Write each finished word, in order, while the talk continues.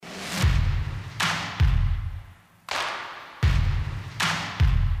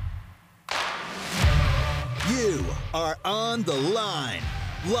are on the line.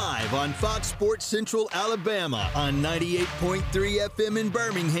 Live on Fox Sports Central Alabama on 98.3 FM in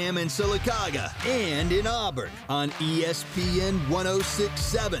Birmingham and Sylacauga, and in Auburn on ESPN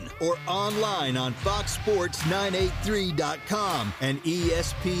 106.7 or online on foxsports983.com and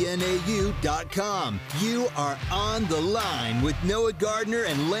espnau.com. You are on the line with Noah Gardner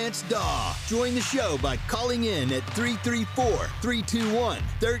and Lance Dawe. Join the show by calling in at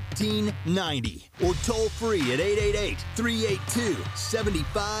 334-321-1390 or toll free at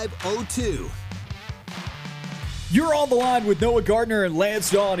 888-382-7502. You're on the line with Noah Gardner and Lance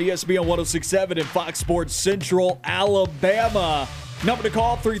Dawe on ESPN 106.7 and Fox Sports Central Alabama. Number to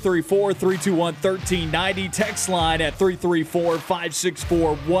call, 334-321-1390. Text line at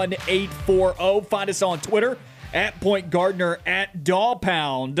 334-564-1840. Find us on Twitter at PointGardner, at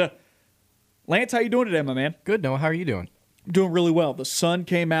DawPound. Lance, how you doing today, my man? Good, Noah. How are you doing? Doing really well. The sun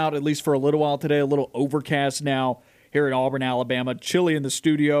came out, at least for a little while today, a little overcast now here in Auburn, Alabama. Chilly in the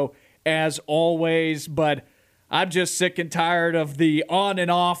studio, as always, but I'm just sick and tired of the on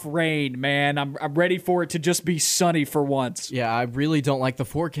and off rain, man. I'm ready for it to just be sunny for once. Yeah, I really don't like the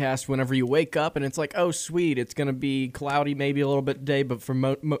forecast whenever you wake up and it's like, oh, sweet, it's going to be cloudy maybe a little bit today, but for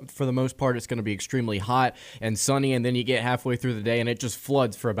the most part, it's going to be extremely hot and sunny, and then you get halfway through the day and it just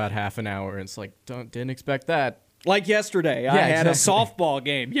floods for about half an hour, and it's like, didn't expect that. Like yesterday, yeah, I had exactly. a softball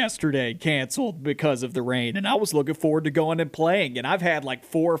game yesterday canceled because of the rain, and I was looking forward to going and playing, and I've had like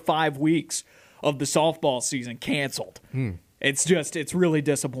 4 or 5 weeks of the softball season canceled. It's really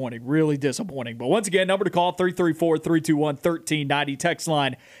disappointing, really disappointing. But once again, number to call, 334-321-1390. Text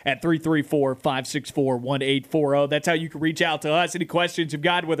line at 334-564-1840. That's how you can reach out to us. Any questions you've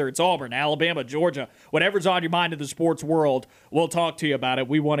got, whether it's Auburn, Alabama, Georgia, whatever's on your mind in the sports world, we'll talk to you about it.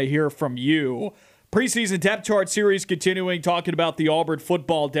 We want to hear from you. Preseason depth chart series continuing, talking about the Auburn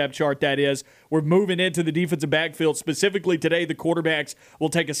football depth chart, that is. We're moving into the defensive backfield. Specifically today, the quarterbacks will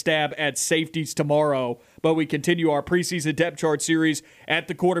take a stab at safeties tomorrow. But we continue our preseason depth chart series at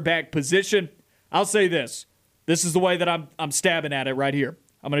the quarterback position. I'll say this. This is the way that I'm stabbing at it right here.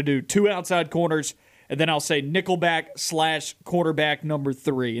 I'm going to do 2 outside corners, and then I'll say nickelback / cornerback number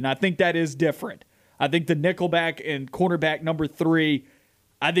 3. And I think that is different. I think the nickelback and cornerback number 3,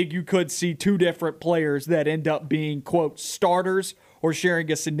 I think you could see 2 different players that end up being, quote, starters or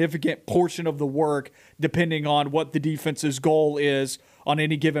sharing a significant portion of the work depending on what the defense's goal is on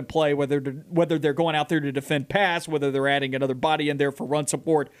any given play, whether they're going out there to defend pass, whether they're adding another body in there for run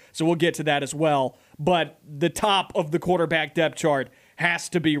support. So we'll get to that as well. But the top of the quarterback depth chart has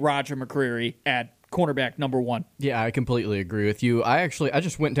to be Roger McCreary at cornerback number 1. Yeah, I completely agree with you. I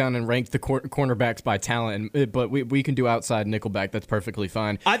just went down and ranked the cornerbacks by talent, but we can do outside nickelback. That's perfectly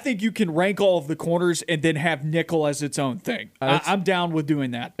fine. I think you can rank all of the corners and then have nickel as its own thing. I'm down with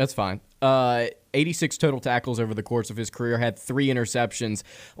doing that. That's fine. 86 total tackles over the course of his career, had 3 interceptions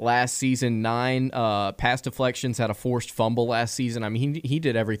last season, 9 pass deflections, had a forced fumble last season. I mean, he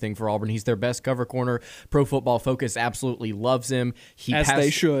did everything for Auburn. He's their best cover corner. Pro Football Focus absolutely loves him. They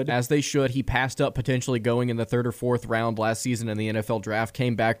should. As they should. He passed up potentially going in the 3rd or 4th round last season in the NFL draft,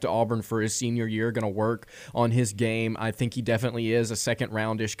 came back to Auburn for his senior year, going to work on his game. I think he definitely is a second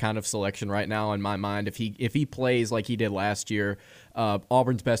roundish kind of selection right now in my mind. If he plays like he did last year,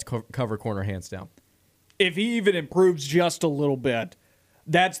 Auburn's best cover corner, hands down. If he even improves just a little bit,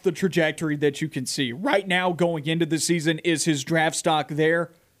 that's the trajectory that you can see. Right now, going into the season, is his draft stock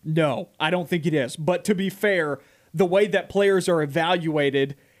there? No, I don't think it is. But to be fair, the way that players are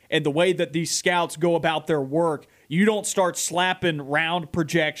evaluated and the way that these scouts go about their work, you don't start slapping round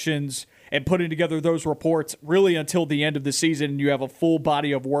projections and putting together those reports really until the end of the season, and you have a full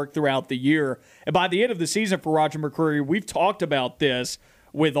body of work throughout the year. And by the end of the season for Roger McCreary, we've talked about this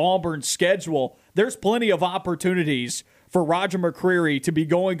with Auburn's schedule. There's plenty of opportunities for Roger McCreary to be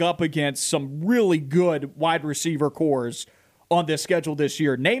going up against some really good wide receiver cores on this schedule this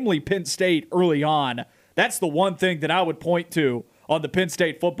year, namely Penn State early on. That's the one thing that I would point to on the Penn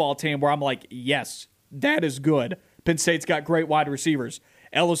State football team where I'm like, yes, that is good. Penn State's got great wide receivers.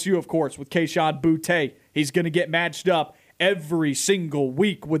 LSU, of course, with Kayshon Boutte. He's going to get matched up every single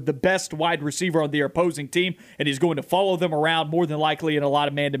week with the best wide receiver on the opposing team, and he's going to follow them around more than likely in a lot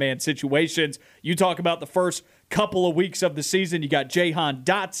of man-to-man situations. You talk about the first couple of weeks of the season, you got Jahan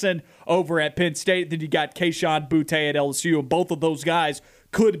Dotson over at Penn State, then you got Kayshon Boutte at LSU, and both of those guys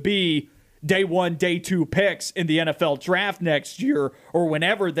could be day 1, day 2 picks in the NFL draft next year or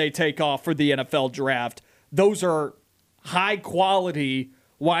whenever they take off for the NFL draft. Those are high-quality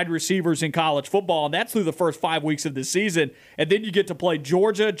wide receivers in college football, and that's through the first 5 weeks of the season. And then you get to play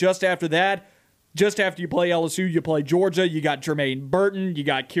Georgia just after that. Just after you play LSU, you play Georgia. You got Jermaine Burton. You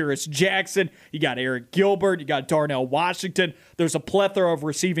got Kyrus Jackson. You got Eric Gilbert. You got Darnell Washington. There's a plethora of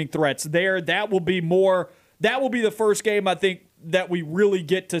receiving threats there. That will be the first game, I think, that we really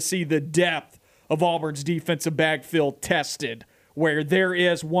get to see the depth of Auburn's defensive backfield tested, where there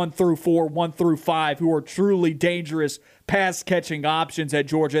is 1 through 4, 1 through 5 who are truly dangerous pass-catching options at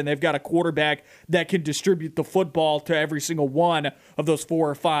Georgia, and they've got a quarterback that can distribute the football to every single one of those 4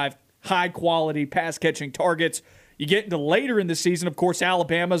 or 5 high-quality pass-catching targets. You get into later in the season, of course,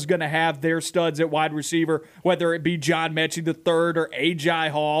 Alabama's going to have their studs at wide receiver, whether it be John Mechie III or A.J.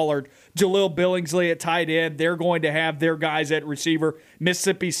 Hall or Jaleel Billingsley at tight end. They're going to have their guys at receiver.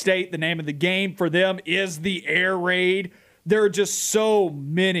 Mississippi State, the name of the game for them is the air raid. There are just so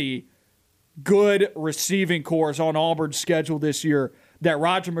many good receiving cores on Auburn's schedule this year that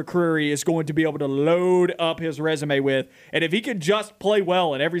Roger McCreary is going to be able to load up his resume with. And if he can just play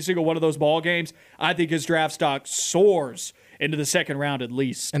well in every single one of those ball games, I think his draft stock soars into the second round at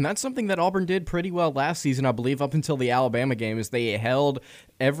least. And that's something that Auburn did pretty well last season, I believe, up until the Alabama game, is they held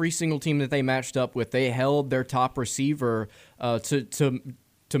every single team that they matched up with. They held their top receiver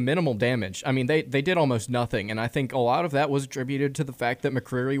to minimal damage. I mean, they did almost nothing, and I think a lot of that was attributed to the fact that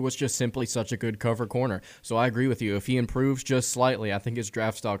McCreary was just simply such a good cover corner. So I agree with you. If he improves just slightly, I think his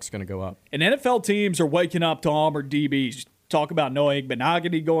draft stock's going to go up. And NFL teams are waking up to Auburn DBs. Talk about Noah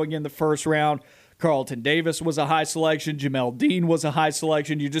Igbenogany going in the first round. Carlton Davis was a high selection. Jamel Dean was a high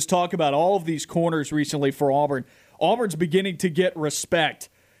selection. You just talk about all of these corners recently for Auburn. Auburn's beginning to get respect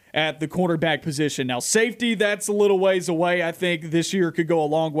at the cornerback position. Now, safety, that's a little ways away. I think this year could go a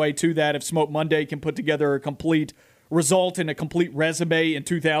long way to that if Smoke Monday can put together a complete result and a complete resume in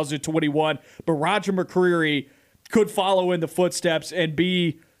 2021. But Roger McCreary could follow in the footsteps and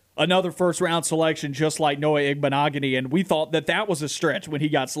be another first-round selection just like Noah Igbenogany, and we thought that that was a stretch when he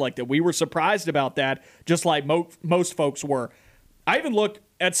got selected. We were surprised about that, just like most folks were. I even look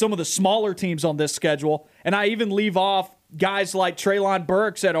at some of the smaller teams on this schedule, and I even leave off guys like Treylon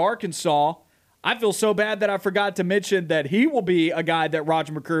Burks at Arkansas. I feel so bad that I forgot to mention that he will be a guy that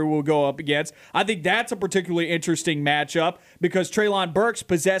Roger McCreary will go up against. I think that's a particularly interesting matchup because Treylon Burks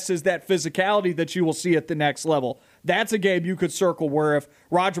possesses that physicality that you will see at the next level. That's a game you could circle where if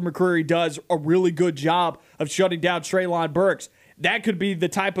Roger McCreary does a really good job of shutting down Treylon Burks, that could be the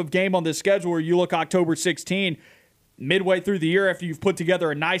type of game on the schedule where you look October 16, midway through the year, after you've put together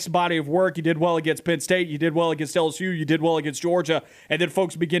a nice body of work, you did well against Penn State, you did well against LSU, you did well against Georgia, and then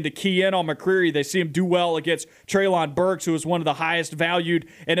folks begin to key in on McCreary. They see him do well against Treylon Burks, who is one of the highest valued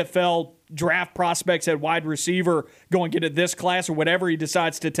NFL draft prospects at wide receiver going into this class or whatever he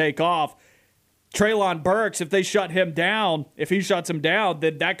decides to take off. Treylon Burks, if they shut him down, if he shuts him down,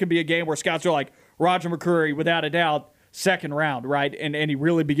 then that could be a game where scouts are like, Roger McCreary, without a doubt, second round, right? And he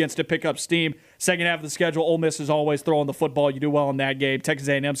really begins to pick up steam. Second half of the schedule, Ole Miss is always throwing the football. You do well in that game. Texas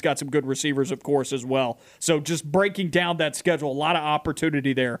A&M's got some good receivers, of course, as well. So just breaking down that schedule, a lot of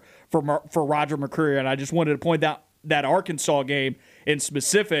opportunity there for Roger McCreary. And I just wanted to point out that Arkansas game in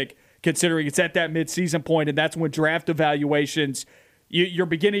specific, considering it's at that midseason point, and that's when draft evaluations, you're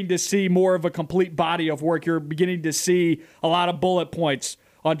beginning to see more of a complete body of work. You're beginning to see a lot of bullet points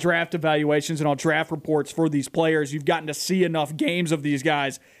on draft evaluations and on draft reports for these players. You've gotten to see enough games of these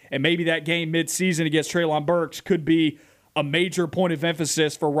guys, and maybe that game midseason against Treylon Burks could be a major point of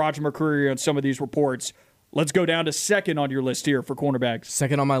emphasis for Roger McCreary on some of these reports. Let's go down to second on your list here for cornerbacks.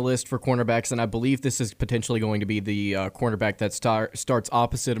 Second on my list for cornerbacks, and I believe this is potentially going to be the cornerback that starts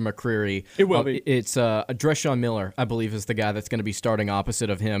opposite of McCreary. It will be. It's Dreshaun Miller, I believe, is the guy that's going to be starting opposite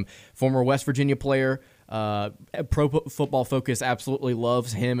of him. Former West Virginia player. Pro Football Focus absolutely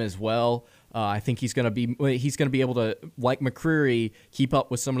loves him as well. I think he's going to be able to, like McCreary, keep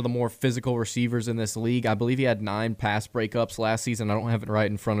up with some of the more physical receivers in this league. I believe he had 9 pass breakups last season. I don't have it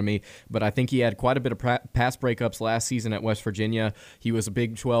right in front of me, but I think he had quite a bit of pass breakups last season at West Virginia. He was a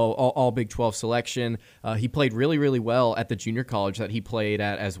Big 12, all Big 12 selection. He played really, really well at the junior college that he played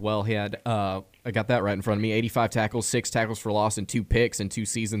at as well. He had I got that right in front of me. 85 tackles, 6 tackles for loss, and 2 picks in 2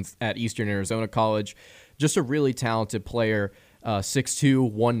 seasons at Eastern Arizona College. Just a really talented player,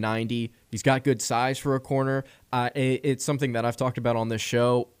 6'2", 190. He's got good size for a corner. It's something that I've talked about on this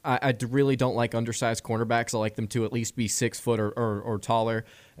show. I really don't like undersized cornerbacks. I like them to at least be 6 foot or taller.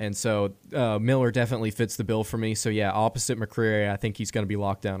 And so Miller definitely fits the bill for me. So, yeah, opposite McCreary, I think he's going to be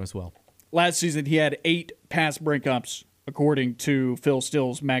locked down as well. Last season, he had 8 pass breakups, according to Phil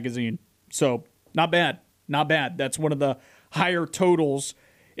Still's magazine. So, not bad. Not bad. That's one of the higher totals,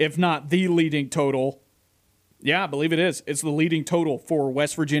 if not the leading total, Yeah, I believe it is. It's the leading total for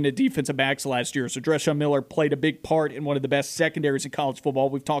West Virginia defensive backs last year. So Dreshaun Miller played a big part in one of the best secondaries in college football.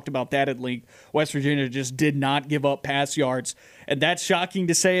 We've talked about that at length. West Virginia just did not give up pass yards. And that's shocking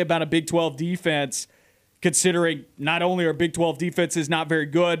to say about a Big 12 defense, considering not only are Big 12 defenses not very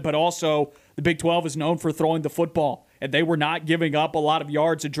good, but also the Big 12 is known for throwing the football. And they were not giving up a lot of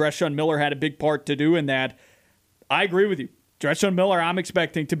yards, and Dreshaun Miller had a big part to do in that. I agree with you. Dreshaun Miller, I'm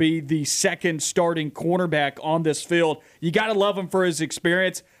expecting to be the second starting cornerback on this field. You got to love him for his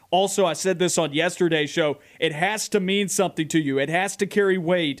experience. Also, I said this on yesterday's show, it has to mean something to you. It has to carry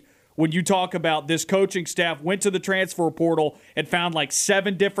weight when you talk about this coaching staff went to the transfer portal and found like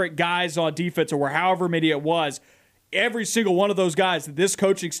 7 different guys on defense, or however many it was. Every single one of those guys that this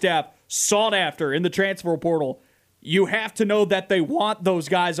coaching staff sought after in the transfer portal, you have to know that they want those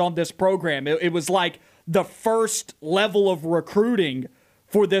guys on this program. It was like the first level of recruiting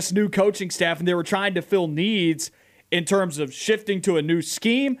for this new coaching staff, and they were trying to fill needs in terms of shifting to a new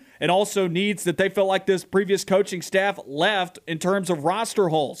scheme and also needs that they felt like this previous coaching staff left in terms of roster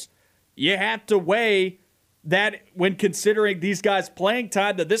holes. You have to weigh that when considering these guys' playing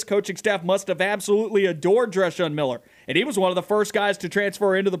time, that this coaching staff must have absolutely adored Dreshaun Miller. And he was one of the first guys to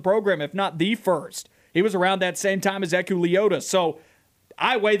transfer into the program, if not the first. He was around that same time as Eku Leota. So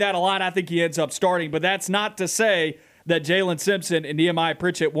I weigh that a lot. I think he ends up starting, but that's not to say that Jalen Simpson and Nehemiah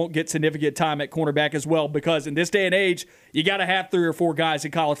Pritchett won't get significant time at cornerback as well, because in this day and age, you got to have 3 or 4 guys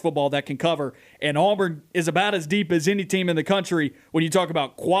in college football that can cover. And Auburn is about as deep as any team in the country when you talk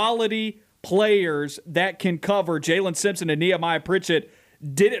about quality players that can cover. Jalen Simpson and Nehemiah Pritchett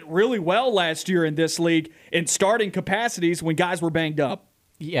did it really well last year in this league in starting capacities when guys were banged up.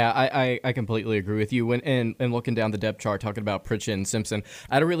 Yeah, I completely agree with you. And looking down the depth chart, talking about Pritchett and Simpson,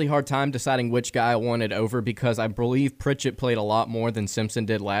 I had a really hard time deciding which guy I wanted over, because I believe Pritchett played a lot more than Simpson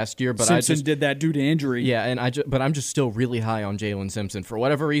did last year. But Simpson did that due to injury. Yeah, and but I'm just still really high on Jalen Simpson. For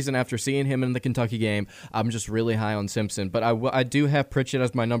whatever reason, after seeing him in the Kentucky game, I'm just really high on Simpson. But I do have Pritchett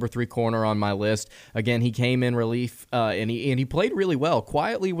as my number 3 corner on my list. Again, he came in relief, and he played really well.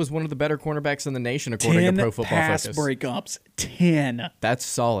 Quietly was one of the better cornerbacks in the nation, according to Pro Football Focus. 10 pass breakups. 10.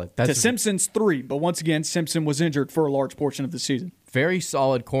 That's solid. That's to Simpson's 3, but once again, Simpson was injured for a large portion of the season. Very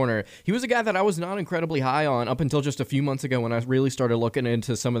solid corner. He was a guy that I was not incredibly high on up until just a few months ago when I really started looking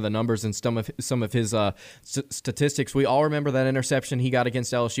into some of the numbers and some of his statistics. We all remember that interception he got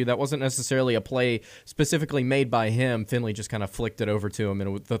against LSU. That wasn't necessarily a play specifically made by him. Finley just kind of flicked it over to him,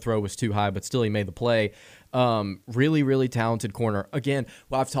 and the throw was too high, but still he made the play. Really, really talented corner. Again,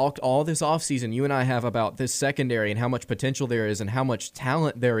 well, I've talked all this offseason, you and I have, about this secondary and how much potential there is and how much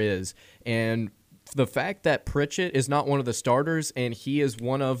talent there is. And the fact that Pritchett is not one of the starters and he is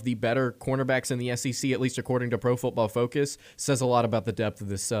one of the better cornerbacks in the SEC, at least according to Pro Football Focus, says a lot about the depth of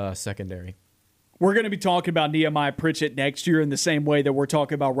this secondary. We're going to be talking about Nehemiah Pritchett next year in the same way that we're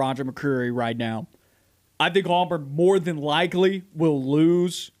talking about Roger McCreary right now. I think Auburn more than likely will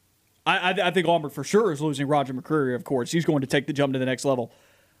lose. I think Auburn for sure is losing Roger McCreary, of course. He's going to take the jump to the next level.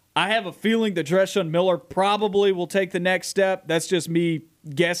 I have a feeling that Dreshaun Miller probably will take the next step. That's just me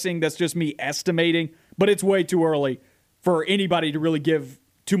guessing. That's just me estimating. But it's way too early for anybody to really give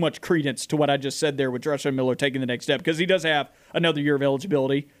too much credence to what I just said there with Dreshaun Miller taking the next step, because he does have another year of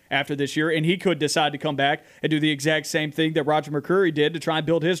eligibility after this year, and he could decide to come back and do the exact same thing that Roger McCreary did to try and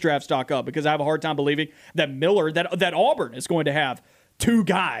build his draft stock up, because I have a hard time believing that Miller, that Auburn is going to have 2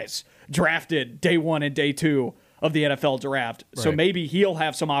 guys drafted day 1 and day 2 of the NFL draft. Right. So maybe he'll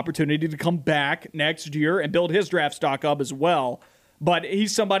have some opportunity to come back next year and build his draft stock up as well. But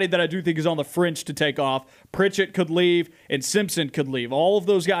he's somebody that I do think is on the fringe to take off. Pritchett could leave and Simpson could leave. All of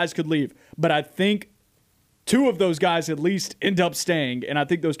those guys could leave. But I think 2 of those guys at least end up staying, and I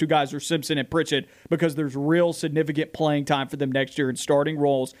think those 2 guys are Simpson and Pritchett, because there's real significant playing time for them next year in starting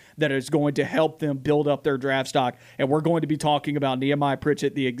roles that is going to help them build up their draft stock. And we're going to be talking about Nehemiah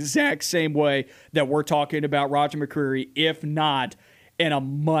Pritchett the exact same way that we're talking about Roger McCreary, if not in a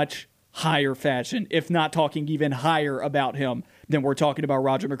much higher fashion, if not talking even higher about him than we're talking about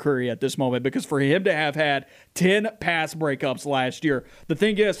Roger McCreary at this moment, because for him to have had 10 pass breakups last year, the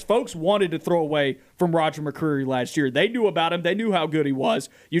thing is, folks wanted to throw away from Roger McCreary last year. They knew about him. They knew how good he was.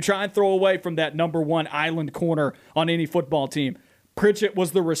 You try and throw away from that number 1 island corner on any football team. Pritchett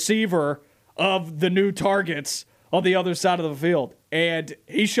was the receiver of the new targets on the other side of the field, and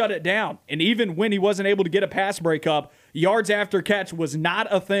he shut it down. And even when he wasn't able to get a pass breakup, yards after catch was not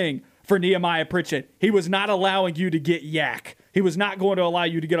a thing for Nehemiah Pritchett. He was not allowing you to get yak. He was not going to allow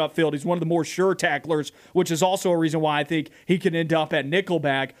you to get upfield. He's one of the more sure tacklers, which is also a reason why I think he can end up at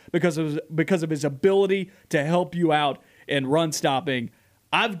nickelback, because of his ability to help you out in run stopping.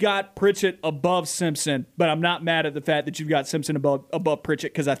 I've got Pritchett above Simpson, but I'm not mad at the fact that you've got Simpson above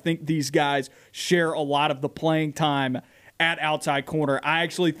Pritchett because I think these guys share a lot of the playing time at outside corner. I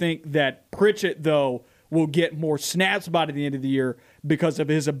actually think that Pritchett, though, will get more snaps by the end of the year because of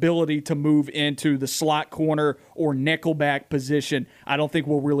his ability to move into the slot corner or nickelback position. I don't think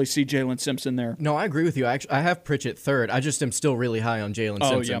we'll really see Jalen Simpson there. No, I agree with you. I have Pritchett third. I just am still really high on Jalen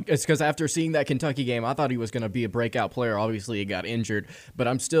Simpson. Yeah. It's because after seeing that Kentucky game, I thought he was going to be a breakout player. Obviously, he got injured. But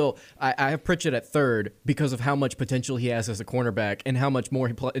I have Pritchett at third because of how much potential he has as a cornerback and how much more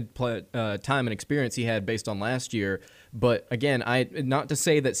time and experience he had based on last year. But again, not to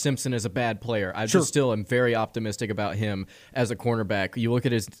say that Simpson is a bad player. I just still am very optimistic about him as a cornerback. You look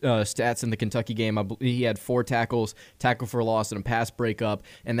at his stats in the Kentucky game. He had 4 tackles, tackle for loss, and a pass breakup.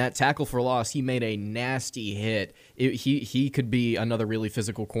 And that tackle for loss, he made a nasty hit. He could be another really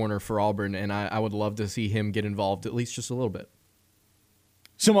physical corner for Auburn, and I would love to see him get involved at least just a little bit.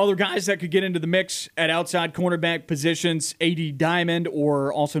 Some other guys that could get into the mix at outside cornerback positions, A.D. Diamond,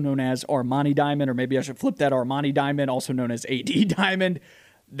 or also known as Armani Diamond, or maybe I should flip that, Armani Diamond, also known as A.D. Diamond.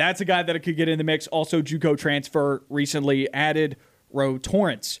 That's a guy that could get in the mix. Also, JUCO transfer recently added. Roe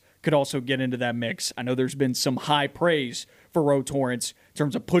Torrance could also get into that mix. I know there's been some high praise for Roe Torrance in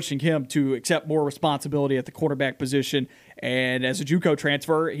terms of pushing him to accept more responsibility at the quarterback position. And as a JUCO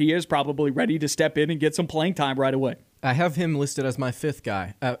transfer, he is probably ready to step in and get some playing time right away. I have him listed as my 5th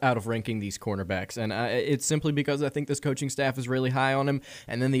guy out of ranking these cornerbacks, and it's simply because I think this coaching staff is really high on him.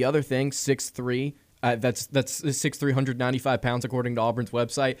 And then the other thing, 6'3", that's 6'3", 195 pounds according to Auburn's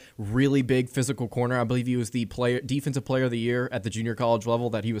website. Really big physical corner. I believe he was the defensive player of the year at the junior college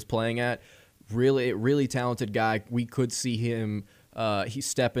level that he was playing at. Really, really talented guy. We could see him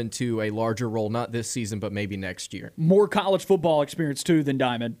step into a larger role, not this season, but maybe next year. More college football experience, too, than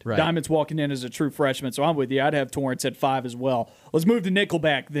Diamond. Right. Diamond's walking in as a true freshman, so I'm with you. I'd have Torrance at 5 as well. Let's move to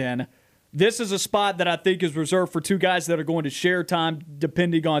nickelback then. This is a spot that I think is reserved for 2 guys that are going to share time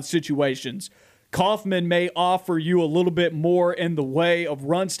depending on situations. Kaufman may offer you a little bit more in the way of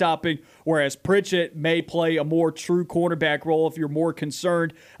run stopping, whereas Pritchett may play a more true cornerback role if you're more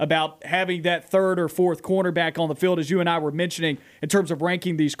concerned about having that 3rd or 4th cornerback on the field, as you and I were mentioning in terms of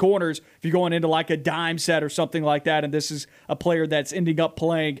ranking these corners. If you're going into like a dime set or something like that, and this is a player that's ending up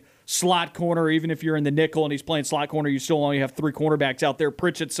playing slot corner, even if you're in the nickel and he's playing slot corner, you still only have 3 cornerbacks out there.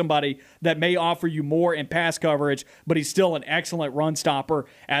 Pritchett's somebody that may offer you more in pass coverage, but he's still an excellent run stopper,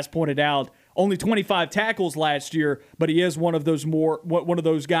 as pointed out. Only 25 tackles last year, but he is one of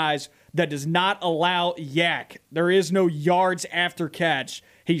those guys that does not allow yak. There is no yards after catch.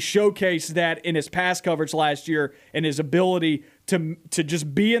 He showcased that in his pass coverage last year and his ability to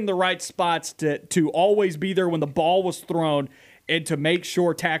just be in the right spots, to always be there when the ball was thrown, and to make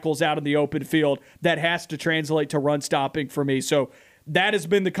sure tackles out in the open field. That has to translate to run stopping for me. So that has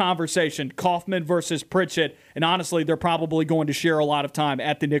been the conversation, Kaufman versus Pritchett, and honestly, they're probably going to share a lot of time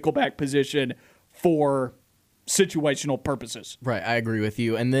at the nickelback position for situational purposes. Right, I agree with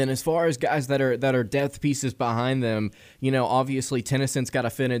you. And then as far as guys that are depth pieces behind them, obviously Tennyson's got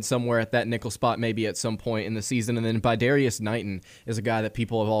to fit in somewhere at that nickel spot maybe at some point in the season. And then Bidarius Knighton is a guy that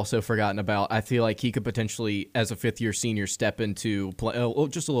people have also forgotten about. I feel like he could potentially, as a 5th-year senior, step into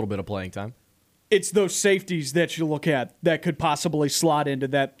just a little bit of playing time. It's those safeties that you look at that could possibly slot into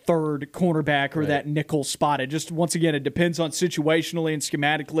that 3rd cornerback or that nickel spot. It just, once again, it depends on situationally and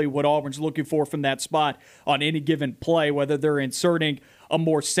schematically what Auburn's looking for from that spot on any given play, whether they're inserting a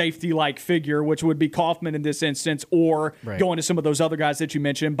more safety-like figure, which would be Kaufman in this instance, or going to some of those other guys that you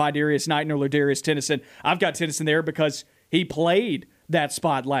mentioned, Bidarius Knighton or Ladarius Tennyson. I've got Tennyson there because he played that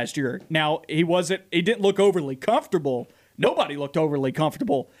spot last year. Now, he didn't look overly comfortable. Nobody looked overly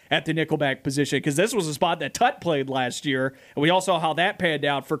comfortable at the nickelback position because this was a spot that Tutt played last year, and we all saw how that panned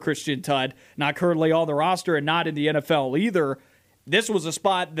out for Christian Tutt, not currently on the roster and not in the NFL either. This was a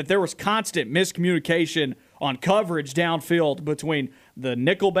spot that there was constant miscommunication on coverage downfield between the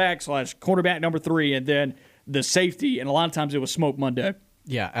nickelback / cornerback number 3 and then the safety, and a lot of times it was Smoke Monday.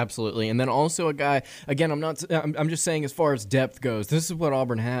 Yeah, absolutely. And then also a guy, again, I'm just saying as far as depth goes, this is what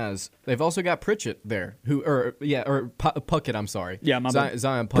Auburn has. They've also got Pritchett there, Puckett, I'm sorry. Yeah,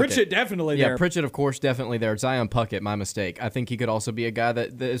 Zion Puckett. Pritchett definitely there. Yeah, Pritchett, of course, definitely there. Zion Puckett, my mistake. I think he could also be a guy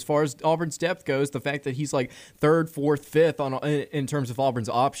that as far as Auburn's depth goes, the fact that he's like 3rd, 4th, 5th in terms of Auburn's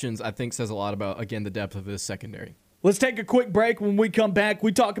options, I think says a lot about, again, the depth of his secondary. Let's take a quick break. When we come back,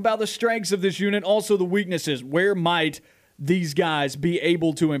 we talk about the strengths of this unit, also the weaknesses. Where might these guys be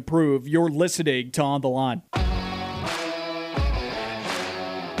able to improve? You're listening to On the Line.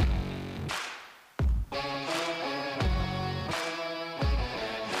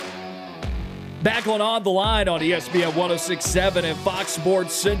 Back on the line on ESPN 106.7 and Fox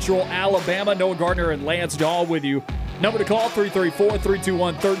Sports Central Alabama. Noah Gardner and Lance Dawe with you. Number to call,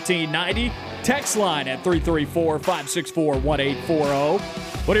 334-321-1390. Text line at 334-564-1840.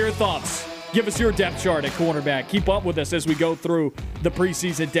 What are your thoughts? Give us your depth chart at cornerback. Keep up with us as we go through the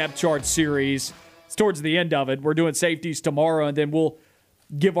preseason depth chart series. It's towards the end of it. We're doing safeties tomorrow, and then we'll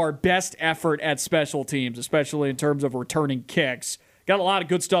give our best effort at special teams, especially in terms of returning kicks. Got a lot of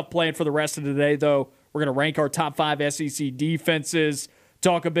good stuff planned for the rest of the day, though. We're going to rank our top 5 SEC defenses,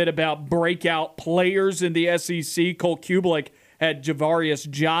 talk a bit about breakout players in the SEC. Cole Kublik had Javarius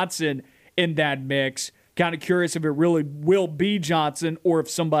Johnson in that mix. Kind of curious if it really will be Johnson or if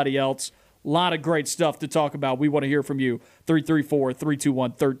somebody else. A lot of great stuff to talk about. We want to hear from you.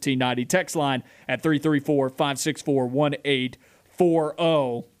 334-321-1390. Text line at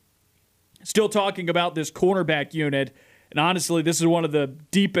 334-564-1840. Still talking about this cornerback unit. And honestly, this is one of the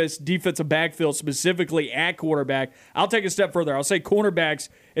deepest defensive backfields, specifically at quarterback. I'll take a step further. I'll say cornerbacks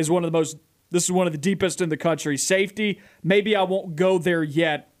is one of the most, this is one of the deepest in the country. Safety, maybe I won't go there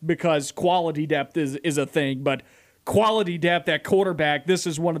yet because quality depth is a thing, but quality depth at quarterback, this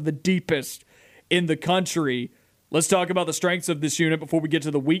is one of the deepest in the country. Let's talk about the strengths of this unit before we get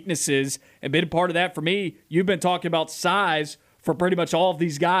to the weaknesses. And a big part of that for me, you've been talking about size for pretty much all of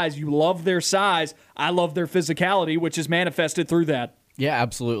these guys. You love their size. I love their physicality, which is manifested through that. Yeah,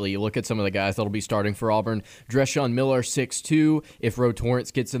 absolutely. You look at some of the guys that'll be starting for Auburn. Dreshaun Miller, 6'2". If Roe Torrance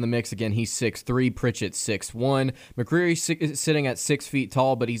gets in the mix, again, he's 6'3". Pritchett, 6'1". McCreary sitting at 6 feet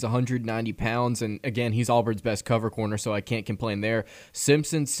tall, but he's 190 pounds. And again, he's Auburn's best cover corner, so I can't complain there.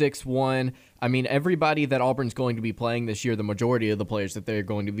 Simpson, 6'1". I mean, everybody that Auburn's going to be playing this year, the majority of the players that they're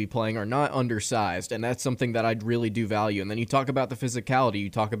going to be playing are not undersized, and that's something that I really do value. And then you talk about the physicality.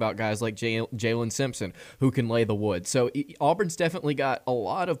 You talk about guys like Jalen Simpson, who can lay the wood. So Auburn's definitely got a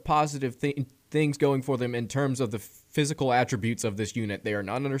lot of positive things going for them in terms of the physical attributes of this unit. They are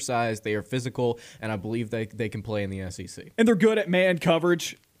not undersized. They are physical, and I believe they can play in the SEC. And they're good at man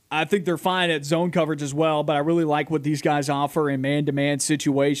coverage. I think they're fine at zone coverage as well, but I really like what these guys offer in man-to-man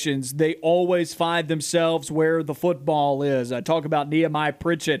situations. They always find themselves where the football is. I talk about Nehemiah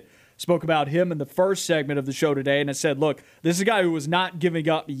Pritchett, spoke about him in the first segment of the show today, and I said, look, this is a guy who was not giving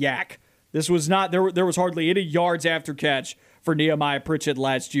up yak. This was not, there was hardly any yards after catch for Nehemiah Pritchett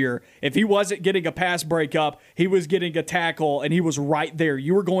last year. If he wasn't getting a pass breakup, he was getting a tackle, and he was right there.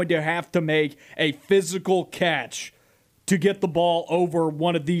 You were going to have to make a physical catch to get the ball over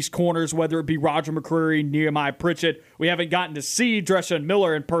one of these corners, whether it be Roger McCreary, Nehemiah Pritchett. We haven't gotten to see Dreshaun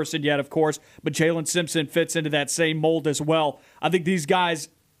Miller in person yet, of course, but Jalen Simpson fits into that same mold as well. I think these guys,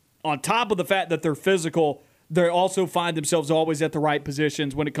 on top of the fact that they're physical, they also find themselves always at the right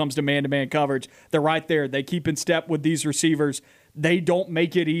positions when it comes to man-to-man coverage. They're right there. They keep in step with these receivers. They don't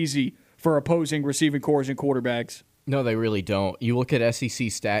make it easy for opposing receiving corps and quarterbacks. No, they really don't. You look at SEC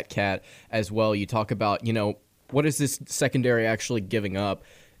StatCat as well. You talk about, what is this secondary actually giving up?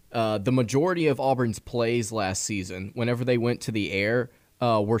 The majority of Auburn's plays last season, whenever they went to the air,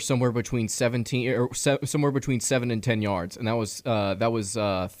 were somewhere between 7 and 10 yards, and that was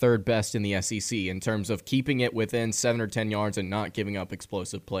third best in the SEC in terms of keeping it within 7 or 10 yards and not giving up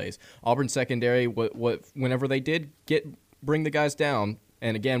explosive plays. Auburn secondary, whenever they did bring the guys down,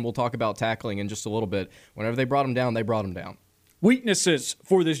 and again we'll talk about tackling in just a little bit. Whenever they brought them down, they brought them down. Weaknesses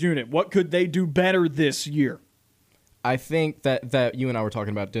for this unit. What could they do better this year? I think that you and I were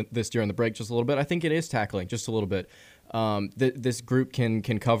talking about this during the break just a little bit. I think it is tackling just a little bit. This group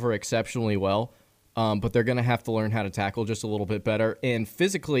can cover exceptionally well, but they're going to have to learn how to tackle just a little bit better. And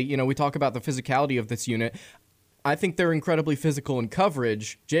physically, we talk about the physicality of this unit. I think they're incredibly physical in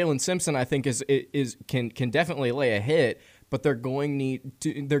coverage. Jalen Simpson, I think, can definitely lay a hit, but they're going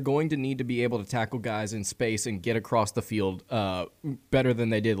to need to be able to tackle guys in space and get across the field better than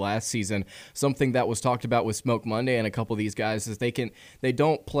they did last season. Something that was talked about with Smoke Monday and a couple of these guys is they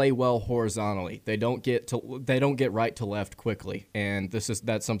don't play well horizontally. They don't get right to left quickly, and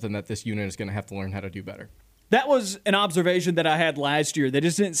that's something that this unit is going to have to learn how to do better. That was an observation that I had last year. They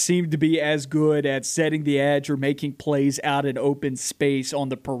just didn't seem to be as good at setting the edge or making plays out in open space on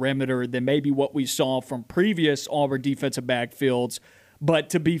the perimeter than maybe what we saw from previous Auburn defensive backfields. But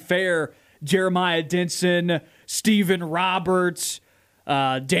to be fair, Jeremiah Denson, Steven Roberts,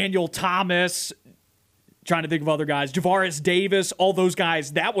 Daniel Thomas, trying to think of other guys, Javaris Davis, all those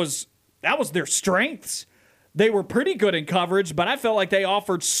guys, that was their strengths. They were pretty good in coverage, but I felt like they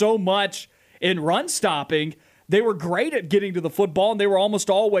offered so much in run stopping. They were great at getting to the football, and they were almost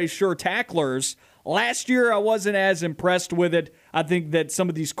always sure tacklers. Last year, I wasn't as impressed with it. I think that some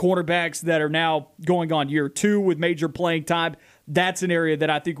of these cornerbacks that are now going on year 2 with major playing time, that's an area that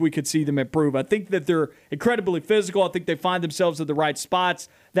I think we could see them improve. I think that they're incredibly physical. I think they find themselves at the right spots.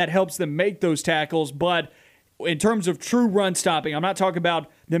 That helps them make those tackles. But in terms of true run stopping, I'm not talking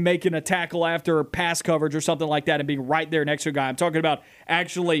about them making a tackle after pass coverage or something like that and being right there next to a guy. I'm talking about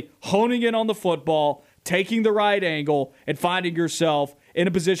actually honing in on the football, taking the right angle, and finding yourself in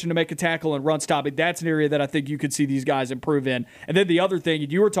a position to make a tackle and run stopping. That's an area that I think you could see these guys improve in. And then the other thing,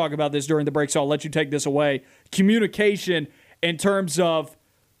 and you were talking about this during the break, so I'll let you take this away, communication in terms of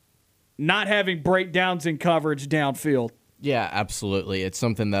not having breakdowns in coverage downfield. Yeah, absolutely. It's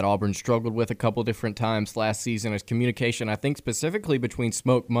something that Auburn struggled with a couple different times last season as communication. I think specifically between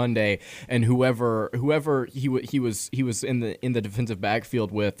Smoke Monday and whoever he was in the defensive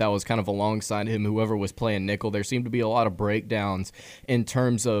backfield with, that was kind of alongside him. Whoever was playing nickel, there seemed to be a lot of breakdowns in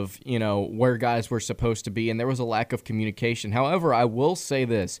terms of where guys were supposed to be, and there was a lack of communication. However, I will say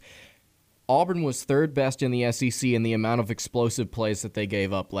this. Auburn was third best in the SEC in the amount of explosive plays that they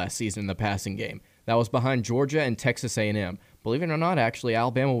gave up last season in the passing game. That was behind Georgia and Texas A&M. Believe it or not, actually,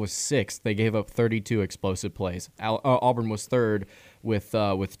 Alabama was sixth. They gave up 32 explosive plays. Auburn was third with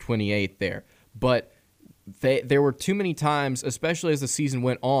 28 there. But there were too many times, especially as the season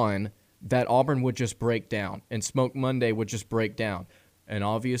went on, that Auburn would just break down and Smoke Monday would just break down. And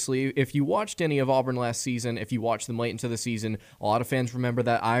obviously, if you watched any of Auburn last season, if you watched them late into the season, a lot of fans remember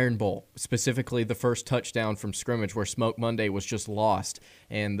that Iron Bowl, specifically the first touchdown from scrimmage where Smoke Monday was just lost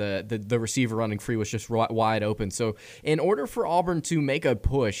and the receiver running free was just wide open. So in order for Auburn to make a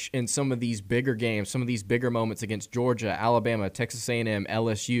push in some of these bigger games, some of these bigger moments against Georgia, Alabama, Texas A&M,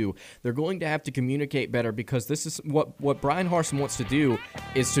 LSU, they're going to have to communicate better, because this is what Brian Harsin wants to do,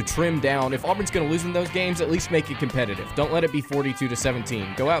 is to trim down. If Auburn's going to lose in those games, at least make it competitive. Don't let it be 42-17.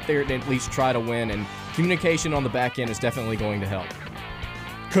 Go out there and at least try to win, and communication on the back end is definitely going to help.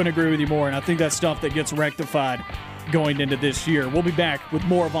 Couldn't agree with you more, and I think that's stuff that gets rectified going into this year. We'll be back with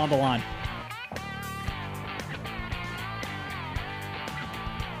more of On the Line.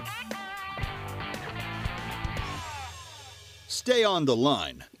 Stay on the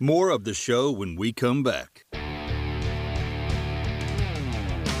line. More of the show when we come back.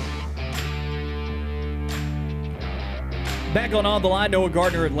 Back on the Line, Noah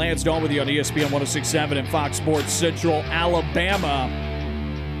Gardner and Lance Dawe with you on ESPN 106.7 and Fox Sports Central Alabama.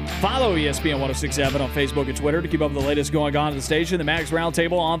 Follow ESPN 106.7 on Facebook and Twitter to keep up with the latest going on at the station. The Max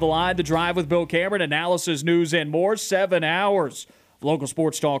Roundtable, On the Line, The Drive with Bill Cameron, analysis, news, and more. 7 hours of local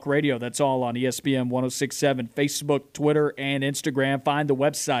sports talk radio. That's all on ESPN 106.7, Facebook, Twitter, and Instagram. Find the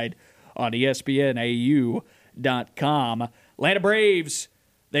website on ESPNAU.com. Atlanta Braves,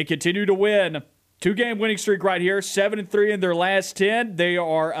 they continue to win. 2-game winning streak right here, 7-3 in their last 10. They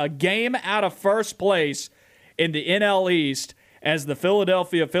are a game out of first place in the NL East, as the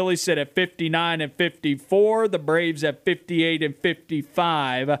Philadelphia Phillies sit at 59-54. The Braves at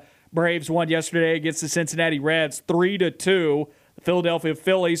 58-55. Braves won yesterday against the Cincinnati Reds 3-2. The Philadelphia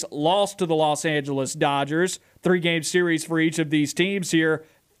Phillies lost to the Los Angeles Dodgers. 3-game series for each of these teams here.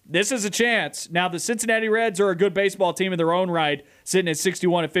 This is a chance. Now, the Cincinnati Reds are a good baseball team in their own right, sitting at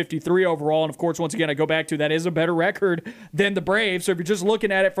 61-53 overall. And, of course, once again, I go back to that is a better record than the Braves. So if you're just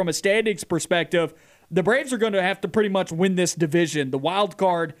looking at it from a standings perspective, the Braves are going to have to pretty much win this division. The wild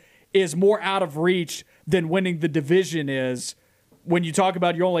card is more out of reach than winning the division is. When you talk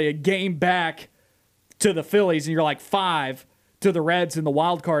about you're only a game back to the Phillies and you're like 5 to the Reds in the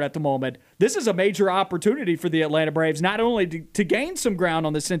wild card at the moment, this is a major opportunity for the Atlanta Braves, not only to gain some ground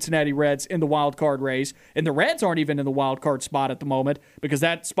on the Cincinnati Reds in the wild card race, and the Reds aren't even in the wild card spot at the moment because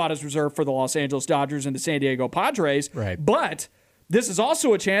that spot is reserved for the Los Angeles Dodgers and the San Diego Padres. Right. But this is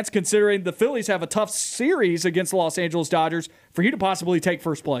also a chance, considering the Phillies have a tough series against the Los Angeles Dodgers, for you to possibly take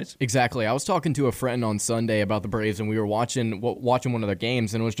first place. Exactly. I was talking to a friend on Sunday about the Braves, and we were watching one of their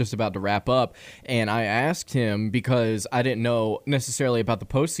games, and it was just about to wrap up. And I asked him, because I didn't know necessarily about the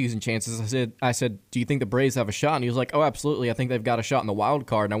postseason chances, I said, do you think the Braves have a shot? And he was like, oh, absolutely. I think they've got a shot in the wild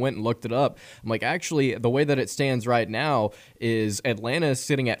card. And I went and looked it up. I'm like, actually, the way that it stands right now is Atlanta is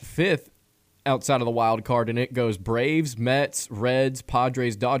sitting at 5th outside of the wild card, and it goes Braves, Mets, Reds,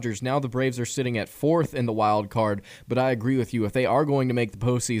 Padres, Dodgers. Now the Braves are sitting at 4th in the wild card, but I agree with you. If they are going to make the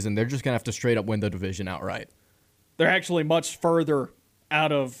postseason, they're just going to have to straight up win the division outright. They're actually much further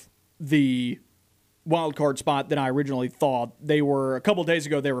out of the wild card spot than I originally thought. They were, a couple days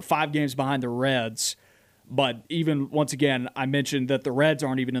ago, they were 5 games behind the Reds, but even, once again, I mentioned that the Reds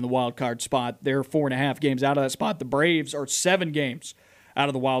aren't even in the wild card spot. They're 4.5 games out of that spot. The Braves are 7 games out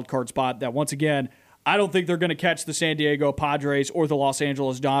of the wild card spot. That, once again, I don't think they're going to catch the San Diego Padres or the Los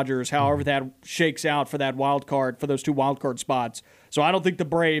Angeles Dodgers, however that shakes out for that wild card, for those 2 wild card spots. So I don't think the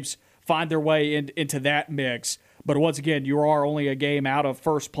Braves find their way into that mix. But once again, you are only a game out of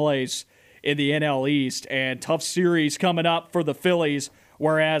first place in the NL East, and tough series coming up for the Phillies,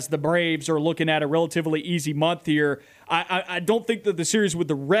 whereas the Braves are looking at a relatively easy month here. I don't think that the series with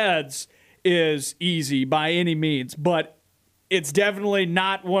the Reds is easy by any means, but it's definitely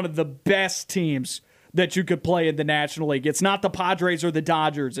not one of the best teams that you could play in the National League. It's not the Padres or the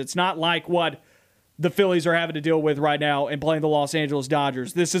Dodgers. It's not like what the Phillies are having to deal with right now and playing the Los Angeles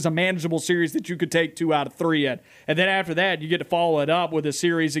Dodgers. This is a manageable series that you could take 2 out of 3 in. And then after that, you get to follow it up with a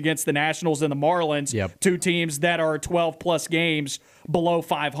series against the Nationals and the Marlins, two teams that are 12-plus games below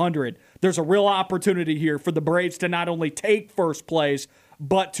 500. There's a real opportunity here for the Braves to not only take first place,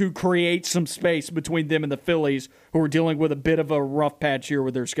 but to create some space between them and the Phillies, who are dealing with a bit of a rough patch here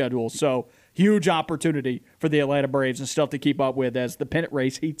with their schedule. So huge opportunity for the Atlanta Braves and stuff to keep up with as the pennant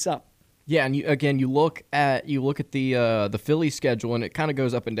race heats up. Yeah, and you look at the Phillies schedule, and it kind of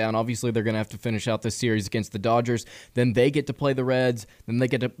goes up and down. Obviously, they're going to have to finish out this series against the Dodgers. Then they get to play the Reds. Then they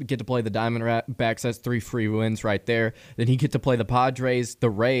get to play the Diamondbacks. That's 3 free wins right there. Then you get to play the Padres, the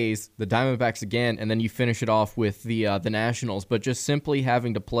Rays, the Diamondbacks again, and then you finish it off with the Nationals. But just simply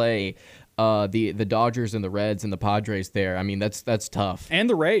having to play the Dodgers and the Reds and the Padres there, I mean, that's tough. And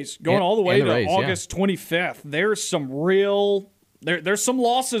the Rays going all the way to August 25th. There's some real. There's some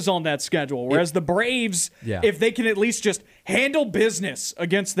losses on that schedule, whereas the Braves, if they can at least just handle business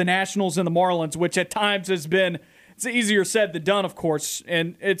against the Nationals and the Marlins, which at times has been, it's easier said than done, of course,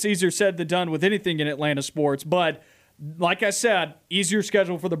 and it's easier said than done with anything in Atlanta sports, but like I said, easier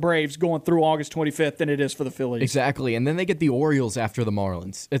schedule for the Braves going through August 25th than it is for the Phillies. Exactly, and then they get the Orioles after the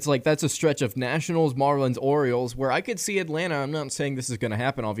Marlins. It's like that's a stretch of Nationals, Marlins, Orioles, where I could see Atlanta. I'm not saying this is going to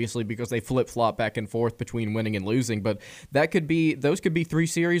happen, obviously, because they flip-flop back and forth between winning and losing, but those could be 3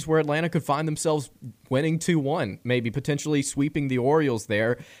 series where Atlanta could find themselves winning 2-1, maybe potentially sweeping the Orioles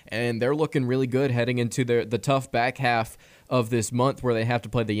there, and they're looking really good heading into the tough back half of this month where they have to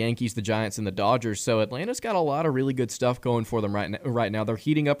play the Yankees, the Giants, and the Dodgers. So Atlanta's got a lot of really good stuff going for them right now. They're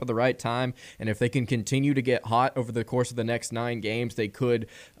heating up at the right time, and if they can continue to get hot over the course of the next 9 games, they could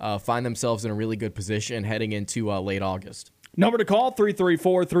find themselves in a really good position heading into late August. Number to call,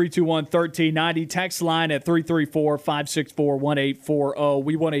 334-321-1390. Text line at 334-564-1840.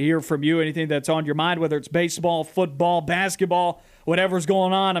 We want to hear from you, anything that's on your mind, whether it's baseball, football, basketball, whatever's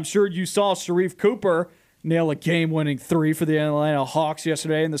going on. I'm sure you saw Sharife Cooper nail a game-winning 3 for the Atlanta Hawks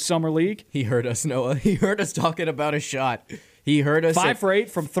yesterday in the Summer League. He heard us, Noah. He heard us talking about a shot. He heard us. 5 for 8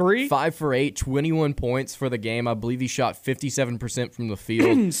 from 3. 5 for 8, 21 points for the game. I believe he shot 57% from the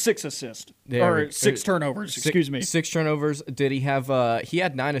field. 6 assists. Or 6 turnovers, excuse me. 6 turnovers. Did he have he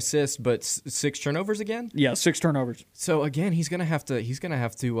had 9 assists, but 6 turnovers again? Yeah, 6 turnovers. So again, he's going to have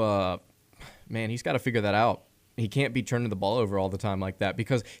to man, he's got to figure that out. He can't be turning the ball over all the time like that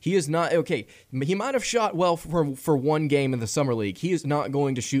because he is not, okay, he might have shot well for one game in the Summer League. He is not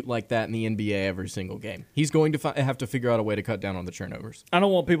going to shoot like that in the NBA every single game. He's going to have to figure out a way to cut down on the turnovers. I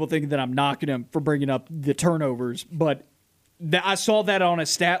don't want people thinking that I'm knocking him for bringing up the turnovers, but I saw that on a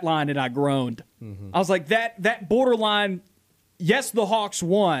stat line and I groaned. I was like, that borderline, yes, the Hawks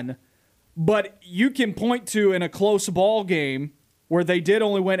won, but you can point to in a close ball game where they did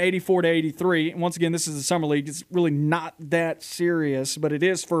only win 84-83. And once again, this is the Summer League. It's really not that serious, but it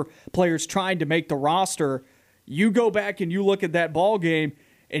is for players trying to make the roster. You go back and you look at that ball game,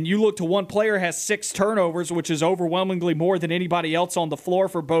 and you look to one player has 6 turnovers, which is overwhelmingly more than anybody else on the floor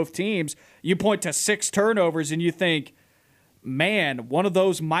for both teams. You point to 6 turnovers, and you think, man, one of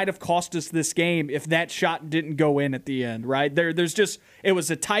those might have cost us this game if that shot didn't go in at the end, right? There's just, it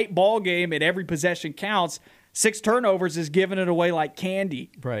was a tight ball game, and every possession counts. 6 turnovers is giving it away like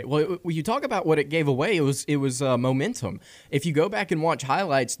candy. Right. Well, when you talk about what it gave away, it was momentum. If you go back and watch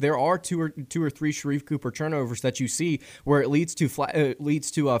highlights, there are two or three Sharife Cooper turnovers that you see where it leads to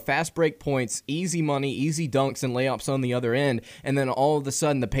fast break points, easy money, easy dunks, and layups on the other end. And then all of a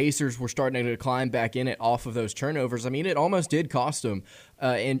sudden, the Pacers were starting to climb back in it off of those turnovers. I mean, it almost did cost them.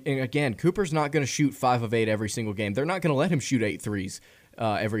 And again, Cooper's not going to shoot 5 of 8 every single game. They're not going to let him shoot 8 threes.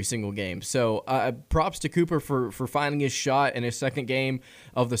 Every single game. So props to Cooper for finding his shot in his second game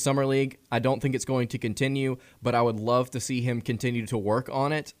of the Summer League. I don't think it's going to continue, but I would love to see him continue to work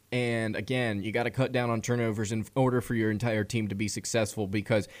on it. And again, you got to cut down on turnovers in order for your entire team to be successful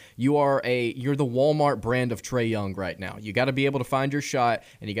because you're the Walmart brand of Trae Young right now. You got to be able to find your shot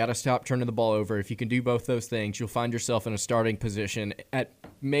and you got to stop turning the ball over. If you can do both those things, you'll find yourself in a starting position at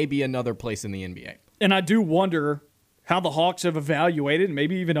maybe another place in the NBA. And I do wonder how the Hawks have evaluated, and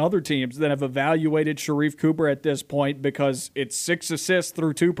maybe even other teams that have evaluated Sharife Cooper at this point, because it's 6 assists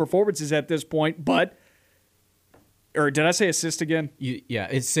through 2 performances at this point, but or did I say assist again? Yeah,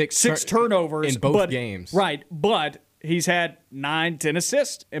 it's six turnovers in both games. Right, but he's had 9-10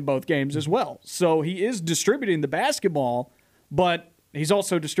 assists in both games as well. So he is distributing the basketball, but he's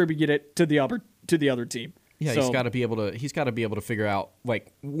also distributing it to the other team. Yeah, so, he's got to be able to figure out,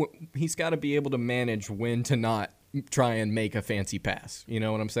 like, he's got to be able to manage when to not try and make a fancy pass. You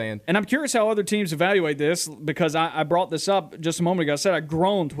know what I'm saying? And I'm curious how other teams evaluate this, because I brought this up just a moment ago. I said I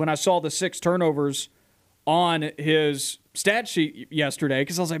groaned when I saw the 6 turnovers on his stat sheet yesterday,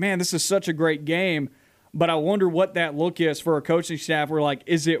 because I was like, man, this is such a great game. But I wonder what that look is for a coaching staff. We're like,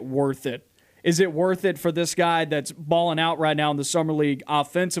 is it worth it? Is it worth it for this guy that's balling out right now in the summer league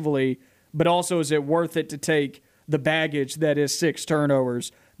offensively, but also is it worth it to take the baggage that is 6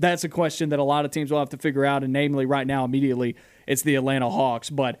 turnovers? That's a question that a lot of teams will have to figure out, and namely right now, immediately, it's the Atlanta Hawks.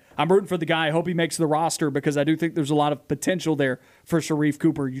 But I'm rooting for the guy. I hope he makes the roster, because I do think there's a lot of potential there for Sharife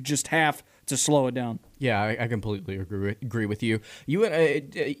Cooper. You just have to slow it down. Yeah, I completely agree with you.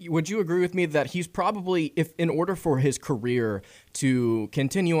 Would you agree with me that he's probably, if in order for his career to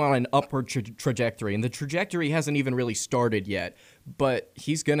continue on an upward trajectory, and the trajectory hasn't even really started yet, but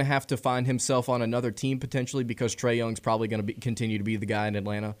he's going to have to find himself on another team potentially, because Trae Young's probably going to continue to be the guy in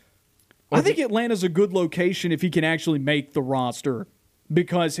Atlanta? I think Atlanta's a good location if he can actually make the roster,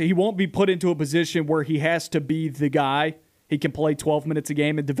 because he won't be put into a position where he has to be the guy. He can play 12 minutes a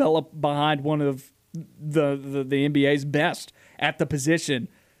game and develop behind one of the NBA's best at the position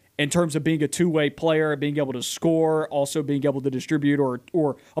in terms of being a two-way player, being able to score, also being able to distribute,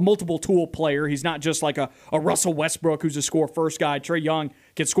 or a multiple tool player. He's not just like a Russell Westbrook who's a score-first guy. Trae Young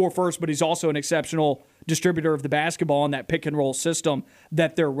can score first, but he's also an exceptional distributor of the basketball in that pick-and-roll system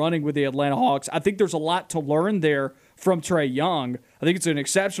that they're running with the Atlanta Hawks. I think there's a lot to learn there from Trae Young. I think it's an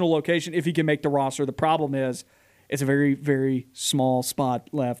exceptional location if he can make the roster. The problem is it's a very, very small spot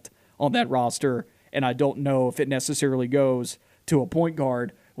left on that roster, and I don't know if it necessarily goes to a point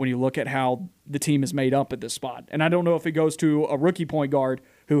guard when you look at how the team is made up at this spot. And I don't know if it goes to a rookie point guard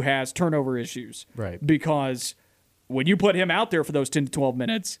who has turnover issues. Right. Because when you put him out there for those 10 to 12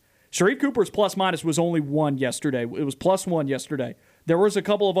 minutes, Sharife Cooper's plus-minus was only 1 yesterday. It was +1 yesterday. There was a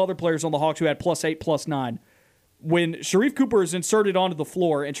couple of other players on the Hawks who had +8, +9. When Sharife Cooper is inserted onto the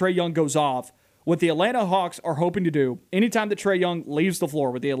floor and Trae Young goes off, what the Atlanta Hawks are hoping to do, anytime that Trae Young leaves the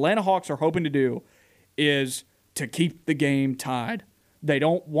floor, what the Atlanta Hawks are hoping to do is to keep the game tied. They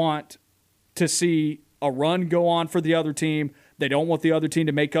don't want to see a run go on for the other team. They don't want the other team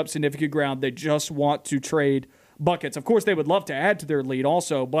to make up significant ground. They just want to trade buckets. Of course, they would love to add to their lead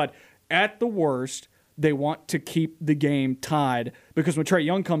also, but at the worst, they want to keep the game tied, because when Trae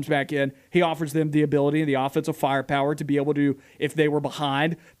Young comes back in, he offers them the ability and the offensive firepower to be able to, if they were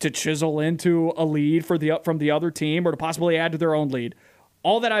behind, to chisel into a lead from the other team, or to possibly add to their own lead.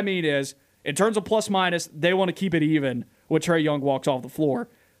 All that I mean is, in terms of plus-minus, they want to keep it even when Trae Young walks off the floor.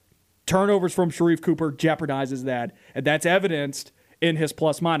 Turnovers from Sharife Cooper jeopardizes that, and that's evidenced in his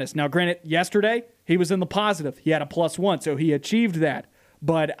plus-minus. Now, granted, yesterday, he was in the positive. He had a +1, so he achieved that.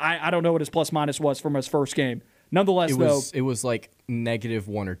 But I don't know what his plus-minus was from his first game. Nonetheless, it was like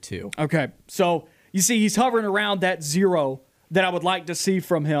 -1 or 2. Okay, so you see he's hovering around that 0 that I would like to see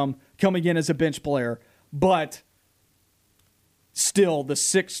from him coming in as a bench player. But still, the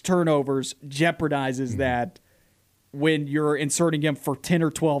 6 turnovers jeopardizes that when you're inserting him for 10 or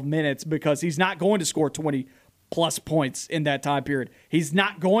 12 minutes, because he's not going to score 20-plus points in that time period. He's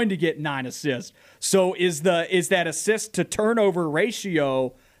not going to get 9 assists. So is that assist to turnover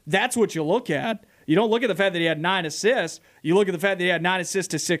ratio, that's what you look at. You don't look at the fact that he had 9 assists. You look at the fact that he had 9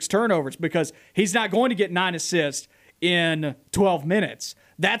 assists to 6 turnovers, because he's not going to get 9 assists in 12 minutes.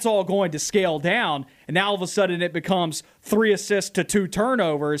 That's all going to scale down, and now all of a sudden it becomes 3 assists to 2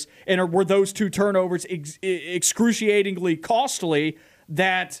 turnovers, and were those 2 turnovers excruciatingly costly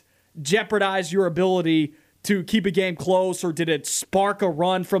that jeopardize your ability to keep a game close, or did it spark a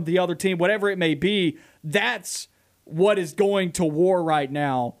run from the other team? Whatever it may be, that's what is going to war right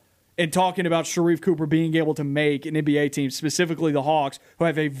now. And talking about Sharife Cooper being able to make an NBA team, specifically the Hawks, who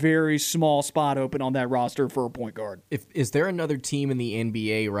have a very small spot open on that roster for a point guard. Is there another team in the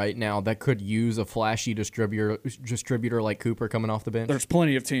NBA right now that could use a flashy distributor like Cooper coming off the bench? There's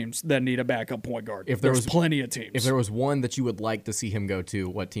plenty of teams that need a backup point guard. There's plenty of teams. If there was one that you would like to see him go to,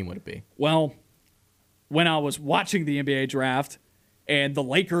 what team would it be? Well, when I was watching the NBA draft, and the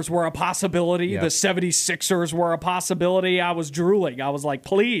Lakers were a possibility, the 76ers were a possibility, I was drooling. I was like,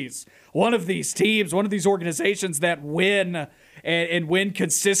 please, one of these teams, one of these organizations that win and win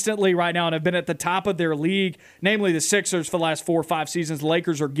consistently right now and have been at the top of their league, namely the Sixers for the last 4 or 5 seasons. The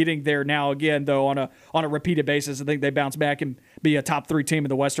Lakers are getting there now again, though, on a repeated basis. I think they bounce back and be a top 3 team in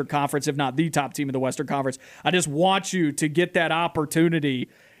the Western Conference, if not the top team in the Western Conference. I just want you to get that opportunity,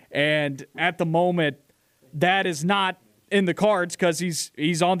 and at the moment, that is not in the cards because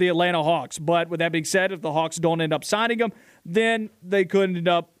he's on the Atlanta Hawks. But with that being said, if the Hawks don't end up signing him, then he could end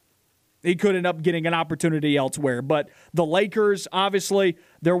up getting an opportunity elsewhere. But the Lakers, obviously,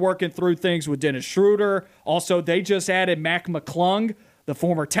 they're working through things with Dennis Schroeder. Also, they just added Mac McClung, the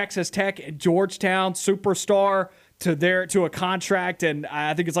former Texas Tech and Georgetown superstar, to a contract, and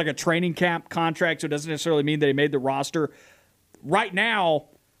I think it's like a training camp contract, so it doesn't necessarily mean that he made the roster. Right now,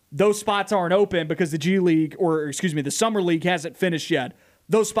 those spots aren't open because the Summer League hasn't finished yet.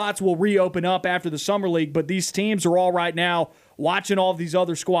 Those spots will reopen up after the Summer League, but these teams are all right now watching all of these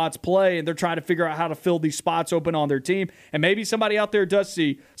other squads play, and they're trying to figure out how to fill these spots open on their team. And maybe somebody out there does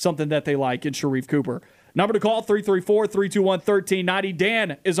see something that they like in Sharife Cooper. Number to call, 334-321-1390.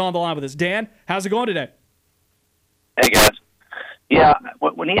 Dan is on the line with us. Dan, how's it going today? Hey, guys. Yeah,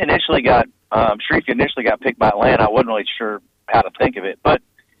 when he initially Sharife initially got picked by Atlanta, I wasn't really sure how to think of it. But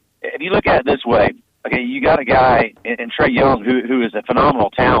if you look at it this way, okay, you got a guy in Trae Young who is a phenomenal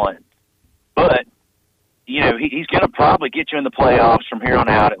talent, but he's going to probably get you in the playoffs from here on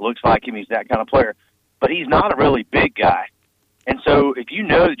out. It looks like him; he's that kind of player, but he's not a really big guy. And so, if you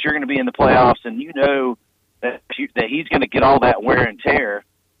know that you're going to be in the playoffs, and you know that he's going to get all that wear and tear,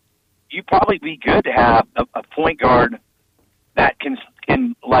 you'd probably be good to have a point guard that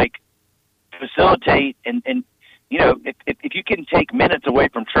can like facilitate and if you can take minutes away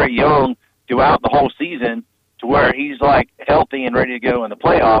from Trae Young throughout the whole season to where he's like healthy and ready to go in the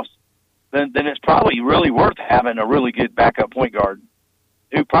playoffs, then it's probably really worth having a really good backup point guard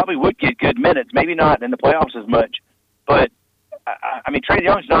who probably would get good minutes. Maybe not in the playoffs as much, but I mean Trae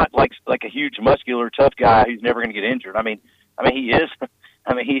Young's not like a huge muscular tough guy who's never going to get injured. I mean he is.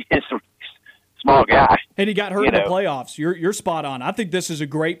 He is a small guy. And he got hurt in the playoffs. You're spot on. I think this is a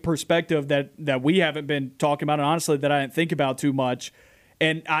great perspective that we haven't been talking about, and honestly that I didn't think about too much.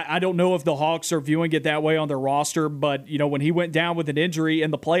 And I don't know if the Hawks are viewing it that way on their roster, but when he went down with an injury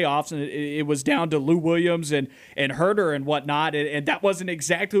in the playoffs, and it was down to Lou Williams and Herter and whatnot, and that wasn't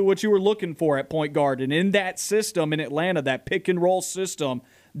exactly what you were looking for at point guard. And in that system in Atlanta, that pick and roll system,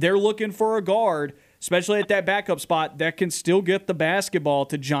 they're looking for a guard, especially at that backup spot, that can still get the basketball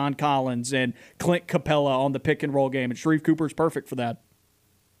to John Collins and Clint Capella on the pick and roll game. And Sharife Cooper's perfect for that.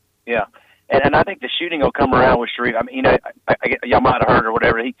 Yeah. And I think the shooting will come around with Sharife. I mean, y'all might have heard or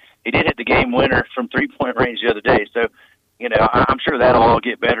whatever. He did hit the game winner from 3-point range the other day. So, I'm sure that'll all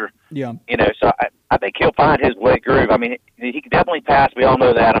get better. Yeah. So I think he'll find his way groove. I mean, he can definitely pass. We all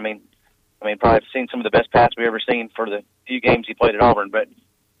know that. I mean, probably seen some of the best passes we've ever seen for the few games he played at Auburn. But,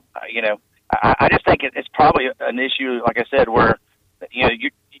 I just think it's probably an issue, like I said, where,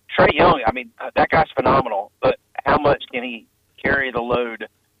 Trae Young, that guy's phenomenal, but how much can he carry the load,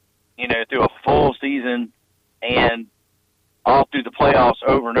 through a full season and all through the playoffs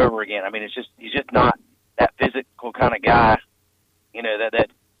over and over again? He's just not that physical kind of guy, that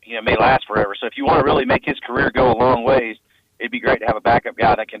may last forever. So if you want to really make his career go a long ways, it'd be great to have a backup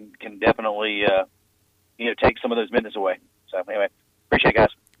guy that can definitely, take some of those minutes away. So anyway, appreciate it, guys.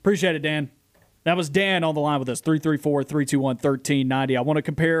 Appreciate it, Dan. That was Dan on the line with us, 334-321-1390. I want to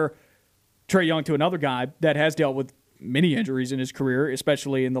compare Trae Young to another guy that has dealt with many injuries in his career,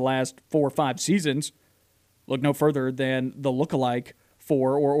 especially in the last 4 or 5 seasons. Look no further than the lookalike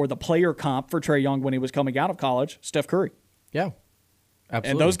for or the player comp for Trae Young when he was coming out of college, Steph Curry. Yeah, absolutely.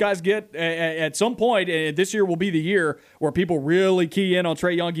 And those guys get, at some point, this year will be the year where people really key in on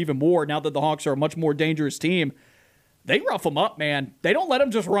Trae Young even more now that the Hawks are a much more dangerous team. They rough him up, man. They don't let him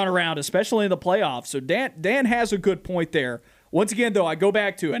just run around, especially in the playoffs. So Dan has a good point there. Once again, though, I go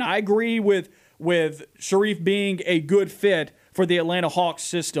back to, and I agree with Sharife being a good fit for the Atlanta Hawks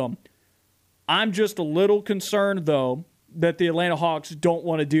system. I'm just a little concerned, though, that the Atlanta Hawks don't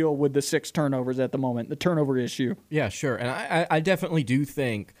want to deal with the 6 turnovers at the moment, the turnover issue. Yeah, sure. And I definitely do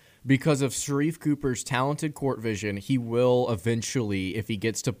think because of Sharife Cooper's talented court vision, he will eventually, if he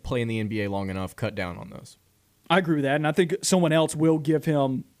gets to play in the NBA long enough, cut down on those. I agree with that, and I think somebody else will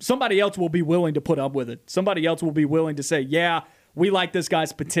be willing to put up with it. Somebody else will be willing to say, yeah, we like this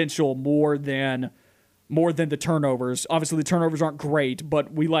guy's potential more than the turnovers. Obviously, the turnovers aren't great,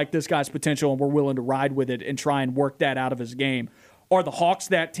 but we like this guy's potential, and we're willing to ride with it and try and work that out of his game. Are the Hawks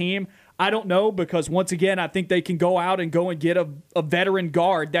that team? I don't know, because once again, I think they can go out and get a veteran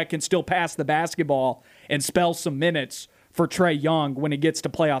guard that can still pass the basketball and spell some minutes for Trae Young when it gets to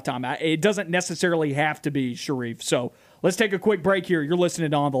playoff time. It doesn't necessarily have to be Sharife. So Let's take a quick break here. You're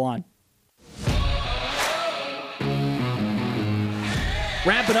listening to On the Line.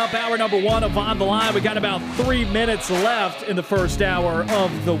 Wrapping up hour number 1 of On the Line. We got about 3 minutes left in the first hour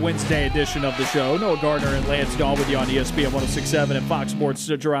of the Wednesday edition of the show. Noah Gardner and Lance Dawe with you on ESPN 106.7 and Fox Sports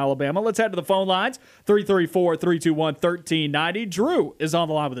Central Alabama. Let's head to the phone lines. 334-321-1390. Drew is on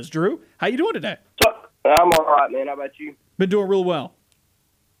the line with us. Drew, how you doing today? I'm all right, man. How about you? Been doing real well.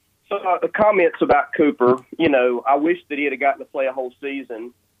 So the comments about Cooper, I wish that he had gotten to play a whole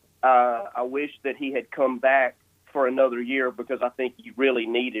season. I wish that he had come back for another year because I think he really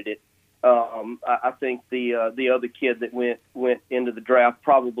needed it. I think the other kid that went into the draft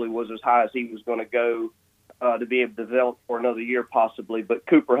probably was as high as he was going to go to be able to develop for another year possibly. But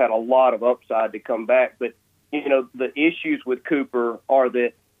Cooper had a lot of upside to come back. But, the issues with Cooper are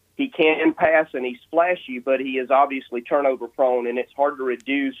that he can pass and he's flashy, but he is obviously turnover prone, and it's hard to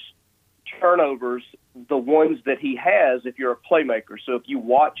reduce turnovers, the ones that he has, if you're a playmaker. So if you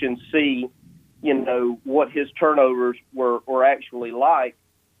watch and see what his turnovers were actually like,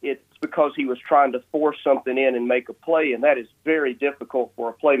 it's because he was trying to force something in and make a play, and that is very difficult for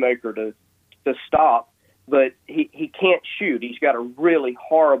a playmaker to stop. But he can't shoot. He's got a really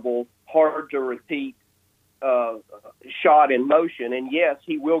horrible, hard-to-repeat shot in motion, and yes,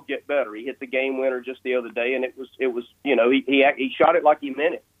 he will get better. He hit the game winner just the other day, and it was he shot it like he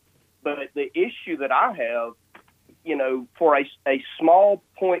meant it. But the issue that I have, for a small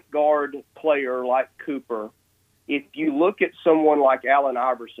point guard player like Cooper, if you look at someone like Allen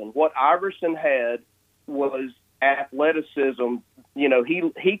Iverson, what Iverson had was athleticism.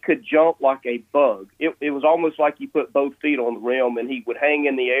 He could jump like a bug. It was almost like you put both feet on the rim and he would hang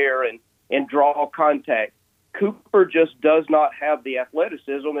in the air and draw contact. Cooper just does not have the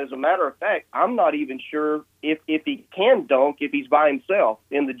athleticism. As a matter of fact, I'm not even sure if he can dunk if he's by himself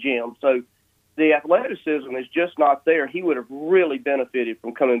in the gym. So the athleticism is just not there. He would have really benefited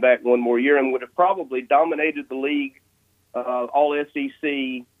from coming back one more year and would have probably dominated the league, all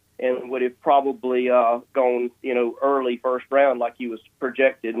SEC, and would have probably gone, early first round like he was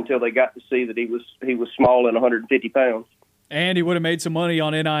projected until they got to see that he was small and 150 pounds. And he would have made some money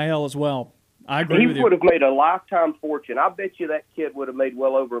on NIL as well. I agree with you. He would have made a lifetime fortune. I bet you that kid would have made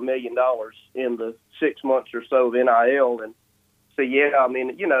well over $1 million in the 6 months or so of NIL. And so,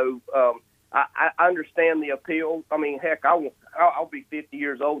 I understand the appeal. I mean, heck, I'll be 50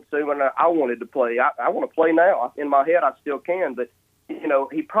 years old soon, and I wanted to play. I want to play now. In my head, I still can. But,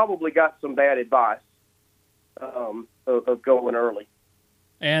 he probably got some bad advice of going early.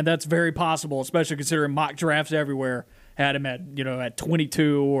 And that's very possible, especially considering mock drafts everywhere had him at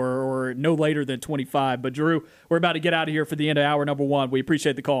 22 or no later than 25. But, Drew, we're about to get out of here for the end of hour number 1. We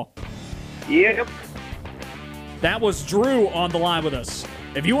appreciate the call. Yep. That was Drew on the line with us.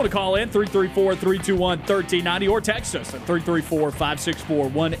 If you want to call in, 334-321-1390 or text us at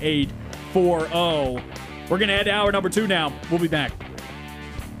 334-564-1840. We're going to head to hour number 2 now. We'll be back.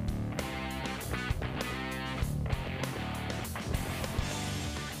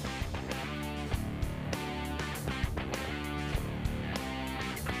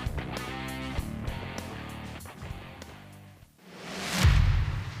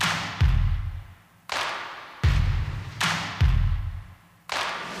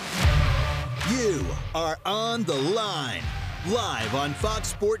 You are on the line. Live on Fox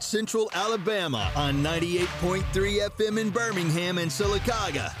Sports Central Alabama on 98.3 FM in Birmingham and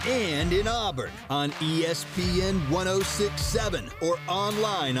Sylacauga, and in Auburn on ESPN 106.7 or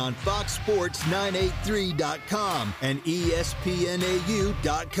online on foxsports983.com and espnau.com.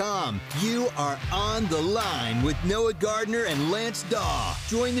 You are on the line with Noah Gardner and Lance Dawe.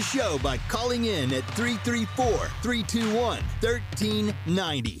 Join the show by calling in at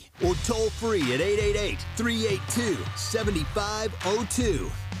 334-321-1390 or toll free at 888-382-7502.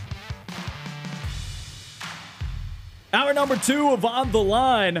 Hour number 2 of On the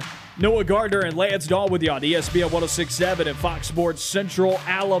Line. Noah Gardner and Lance Dawe with you on ESPN 106.7 and Fox Sports Central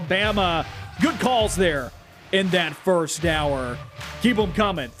Alabama. Good calls there in that first hour. Keep them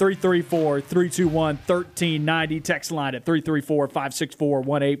coming. 334-321-1390. Text line at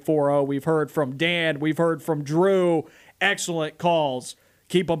 334-564-1840. We've heard from Dan. We've heard from Drew. Excellent calls.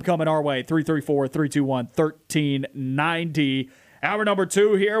 Keep them coming our way. 334-321-1390. Hour number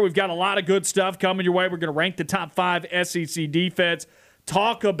 2 here. We've got a lot of good stuff coming your way. We're going to rank the top 5 SEC defense.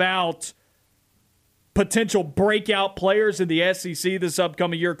 Talk about potential breakout players in the SEC this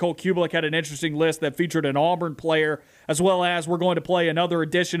upcoming year. Cole Kubelik had an interesting list that featured an Auburn player, as well as we're going to play another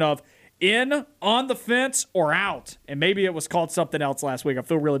edition of In, On the Fence, or Out. And maybe it was called something else last week. I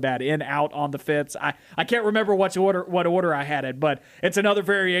feel really bad. In, Out, On the Fence. I can't remember what order I had it, but it's another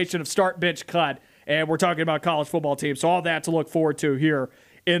variation of Start, Bench, Cut and we're talking about college football teams. So all that to look forward to here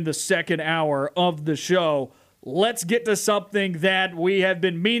in the second hour of the show. Let's get to something that we have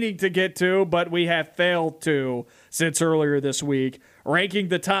been meaning to get to, but we have failed to since earlier this week. Ranking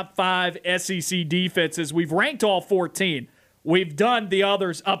the top 5 SEC defenses. We've ranked all 14. We've done the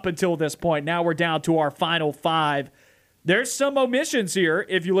others up until this point. Now we're down to our final 5. There's some omissions here.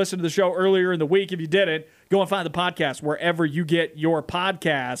 If you listened to the show earlier in the week, if you didn't, go and find the podcast wherever you get your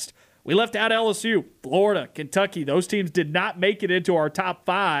podcast. We left out LSU, Florida, Kentucky. Those teams did not make it into our top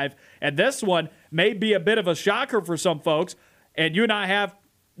 5. And this one may be a bit of a shocker for some folks. And you and I have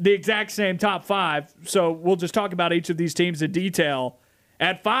the exact same top 5. So we'll just talk about each of these teams in detail.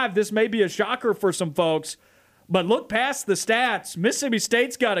 At 5, this may be a shocker for some folks. But look past the stats. Mississippi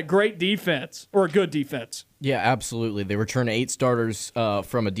State's got a great defense, or a good defense. Yeah, absolutely. They returned 8 starters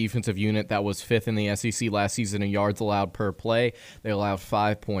from a defensive unit that was 5th in the SEC last season in yards allowed per play. They allowed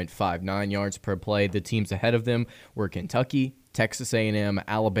 5.59 yards per play. The teams ahead of them were Kentucky, Texas A&M,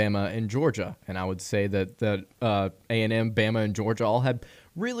 Alabama, and Georgia. And I would say that A&M, Bama, and Georgia all had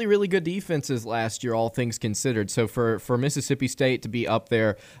really, really good defenses last year, all things considered. So for Mississippi State to be up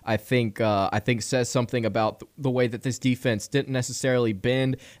there, I think says something about the way that this defense didn't necessarily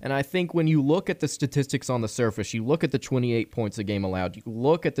bend. And I think when you look at the statistics on the surface, you look at the 28 points a game allowed, you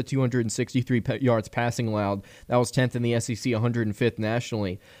look at the 263 yards passing allowed, that was 10th in the SEC, 105th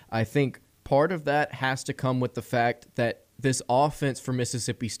nationally. I think part of that has to come with the fact that this offense for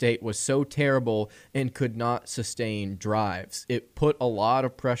Mississippi State was so terrible and could not sustain drives. It put a lot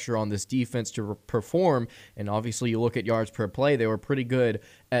of pressure on this defense to perform, and obviously you look at yards per play, they were pretty good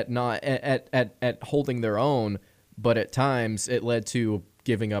at holding their own, but at times it led to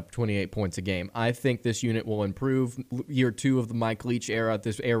giving up 28 points a game. I think this unit will improve. Year 2 of the Mike Leach era,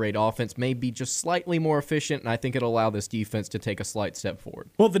 this air raid offense may be just slightly more efficient, and I think it'll allow this defense to take a slight step forward.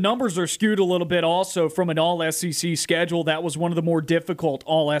 Well, the numbers are skewed a little bit also from an all-SEC schedule. That was one of the more difficult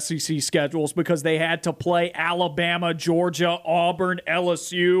all-SEC schedules because they had to play Alabama, Georgia, Auburn,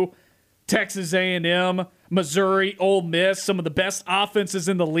 LSU, Texas A&M, Missouri, Ole Miss. Some of the best offenses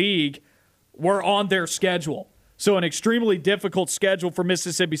in the league were on their schedule. So an extremely difficult schedule for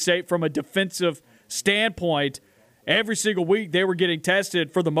Mississippi State from a defensive standpoint. Every single week they were getting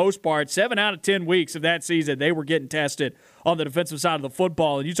tested for the most part. 7 out of 10 weeks of that season they were getting tested on the defensive side of the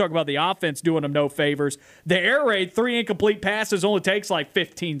football. And you talk about the offense doing them no favors. The air raid, 3 incomplete passes only takes like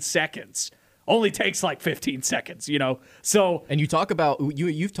 15 seconds. Only takes like 15 seconds, you know. So, and you've talked about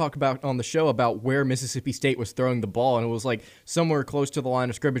on the show about where Mississippi State was throwing the ball, and it was like somewhere close to the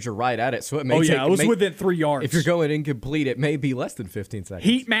line of scrimmage or right at it. So it may it was within 3 yards. If you're going incomplete, it may be less than 15 seconds.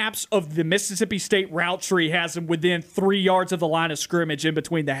 Heat maps of the Mississippi State route tree has them within 3 yards of the line of scrimmage in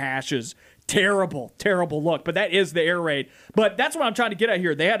between the hashes. Terrible, terrible look. But that is the air raid. But that's what I'm trying to get at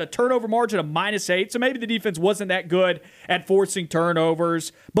here. They had a turnover margin of -8, so maybe the defense wasn't that good at forcing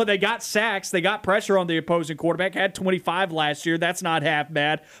turnovers. But they got sacks. They got pressure on the opposing quarterback. Had 25 last year. That's not half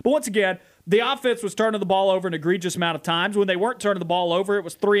bad. But once again, the offense was turning the ball over an egregious amount of times. When they weren't turning the ball over, it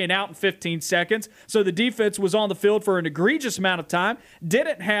was 3 and out in 15 seconds. So the defense was on the field for an egregious amount of time.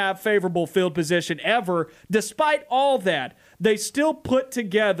 Didn't have favorable field position ever. Despite all that, they still put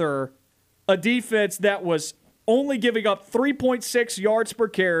together a defense that was only giving up 3.6 yards per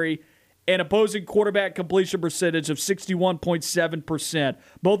carry and opposing quarterback completion percentage of 61.7%.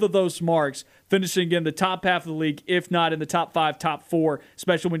 Both of those marks finishing in the top half of the league, if not in the top 5, top 4,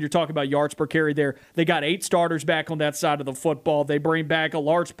 especially when you're talking about yards per carry there. They got 8 starters back on that side of the football. They bring back a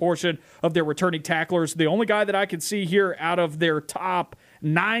large portion of their returning tacklers. The only guy that I can see here out of their top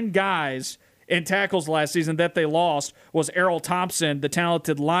 9 guys in tackles last season that they lost was Errol Thompson, the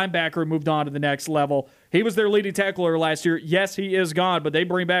talented linebacker who moved on to the next level. He was their leading tackler last year. Yes, he is gone, but they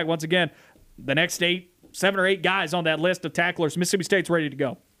bring back, once again, the next 7 or 8 guys on that list of tacklers. Mississippi State's ready to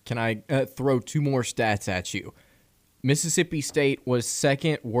go. Can I throw 2 more stats at you? Mississippi State was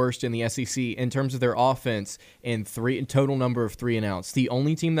second worst in the SEC in terms of their offense in total number of 3 and outs. The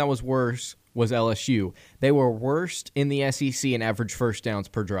only team that was worse was LSU. They were worst in the SEC in average first downs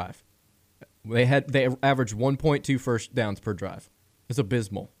per drive. They averaged 1.2 first downs per drive. It's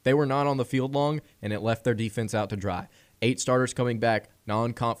abysmal. They were not on the field long, and it left their defense out to dry. 8 starters coming back,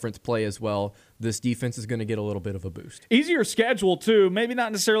 non-conference play as well. This defense is going to get a little bit of a boost. Easier schedule, too. Maybe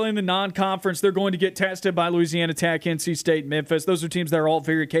not necessarily in the non-conference. They're going to get tested by Louisiana Tech, NC State, Memphis. Those are teams that are all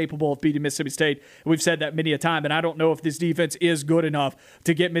very capable of beating Mississippi State. We've said that many a time, and I don't know if this defense is good enough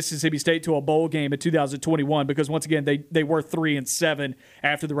to get Mississippi State to a bowl game in 2021 because, once again, they were 3-7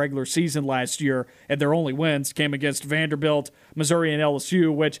 after the regular season last year, and their only wins came against Vanderbilt, Missouri, and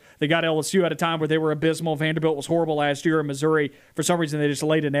LSU, which they got LSU at a time where they were abysmal. Vanderbilt was horrible last year, and Missouri, for some reason, reason, they just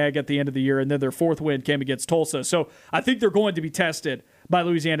laid an egg at the end of the year, and then their fourth win came against Tulsa. So I think they're going to be tested by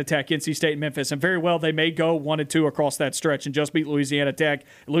Louisiana Tech, NC State, and Memphis. And very well, they may go 1-2 across that stretch and just beat Louisiana Tech,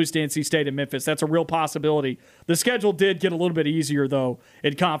 lose to NC State and Memphis. That's a real possibility. The schedule did get a little bit easier, though,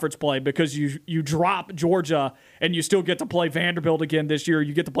 in conference play because you drop Georgia and you still get to play Vanderbilt again this year.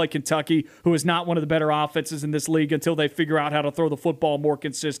 You get to play Kentucky, who is not one of the better offenses in this league until they figure out how to throw the football more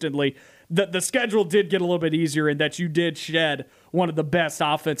consistently. The schedule did get a little bit easier in that you did shed one of the best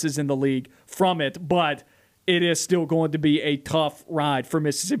offenses in the league from it, but it is still going to be a tough ride for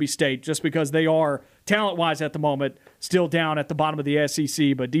Mississippi State just because they are, talent-wise at the moment, still down at the bottom of the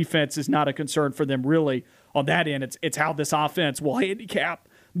SEC, but defense is not a concern for them really on that end. It's how this offense will handicap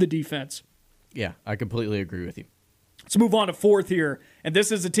the defense. Yeah, I completely agree with you. Let's move on to fourth here, and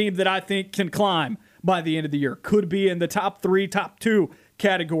this is a team that I think can climb by the end of the year. Could be in the top 3, top 2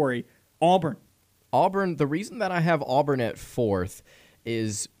 category. Auburn, the reason that I have Auburn at fourth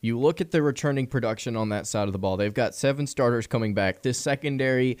is you look at the returning production on that side of the ball. They've got 7 starters coming back. This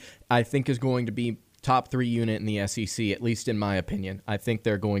secondary, I think, is going to be top 3 unit in the SEC, at least in my opinion. I think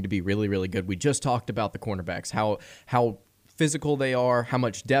they're going to be really, really good. We just talked about the cornerbacks, how physical they are, how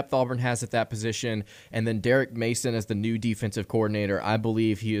much depth Auburn has at that position, and then Derek Mason as the new defensive coordinator. I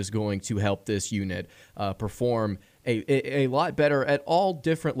believe he is going to help this unit perform a lot better at all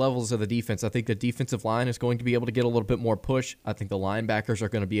different levels of the defense. I think the defensive line is going to be able to get a little bit more push. I think the linebackers are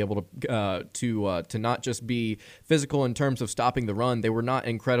going to be able to not just be physical in terms of stopping the run. They were not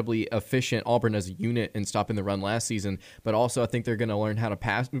incredibly efficient, Auburn as a unit, in stopping the run last season, but also I think they're going to learn how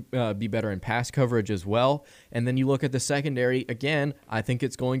to be better in pass coverage as well. And then you look at the secondary, again, I think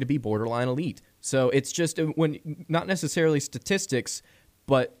it's going to be borderline elite. So it's just not necessarily statistics,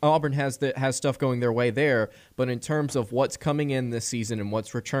 but Auburn has stuff going their way there. But in terms of what's coming in this season and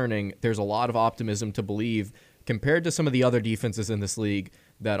what's returning, there's a lot of optimism to believe, compared to some of the other defenses in this league,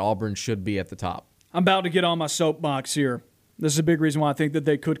 that Auburn should be at the top. I'm about to get on my soapbox here. This is a big reason why I think that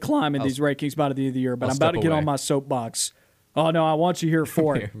they could climb in these rankings by the end of the year. But I'm about to get on my soapbox. Oh, no, I want you here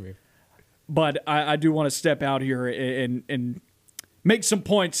for it. But I do want to step out here and make some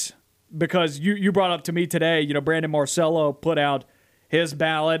points because you brought up to me today, Brandon Marcello put out his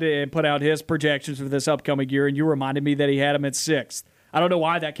ballot and put out his projections for this upcoming year, and you reminded me that he had him at 6th. I don't know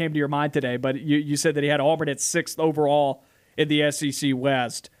why that came to your mind today, but you said that he had Auburn at 6th overall in the SEC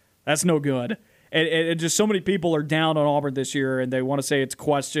West. That's no good. And just so many people are down on Auburn this year, and they want to say it's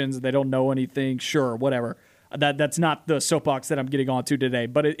questions, they don't know anything. Sure, whatever. That's not the soapbox that I'm getting onto today,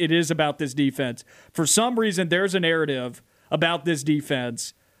 but it is about this defense. For some reason, there's a narrative about this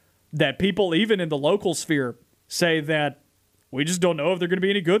defense that people, even in the local sphere, say that we just don't know if they're going to be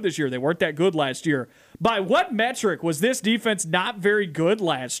any good this year. They weren't that good last year. By what metric was this defense not very good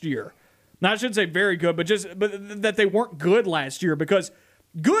last year? Now, I shouldn't say very good, but that they weren't good last year, because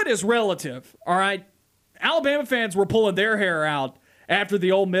good is relative, all right? Alabama fans were pulling their hair out after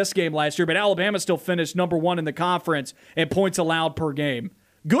the Ole Miss game last year, but Alabama still finished number 1 in the conference in points allowed per game.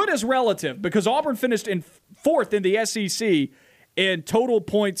 Good is relative because Auburn finished in 4th in the SEC in total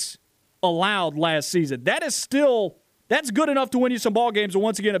points allowed last season. That's good enough to win you some ball games, and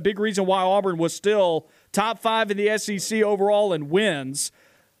once again, a big reason why Auburn was still top 5 in the SEC overall in wins.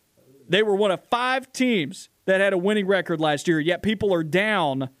 They were one of 5 teams that had a winning record last year, yet people are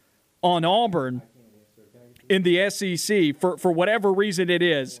down on Auburn in the SEC for whatever reason it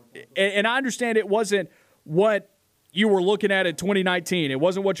is. And I understand it wasn't what you were looking at in 2019. It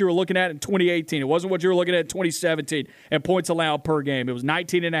wasn't what you were looking at in 2018. It wasn't what you were looking at in 2017 and points allowed per game. It was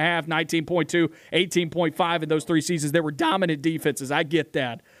 19.5, 19.2, 18.5 in those 3 seasons. They were dominant defenses. I get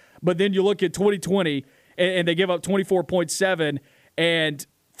that. But then you look at 2020, and they give up 24.7, and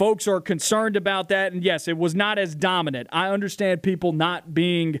folks are concerned about that. And, yes, it was not as dominant. I understand people not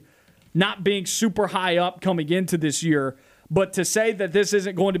being super high up coming into this year. But to say that this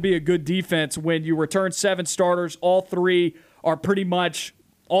isn't going to be a good defense when you return 7 starters, all 3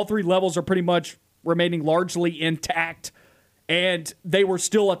 levels are pretty much remaining largely intact, and they were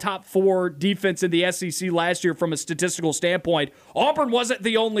still a top 4 defense in the SEC last year from a statistical standpoint. Auburn wasn't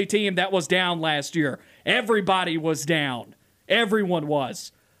the only team that was down last year. Everybody was down. Everyone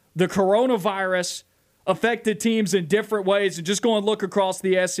was. The coronavirus affected teams in different ways, and just go and look across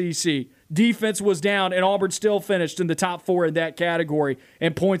the SEC. Defense was down, and Auburn still finished in the top 4 in that category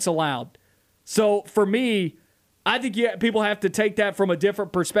in points allowed. So for me, I think people have to take that from a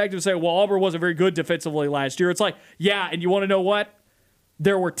different perspective and say, well, Auburn wasn't very good defensively last year. It's like, yeah, and you want to know what?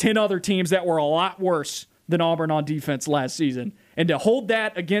 There were 10 other teams that were a lot worse than Auburn on defense last season. And to hold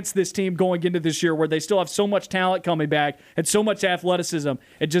that against this team going into this year where they still have so much talent coming back and so much athleticism,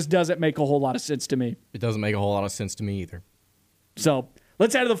 it just doesn't make a whole lot of sense to me. It doesn't make a whole lot of sense to me either. So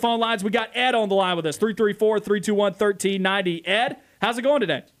let's head to the phone lines. We got Ed on the line with us, 334-321-1390. Ed, how's it going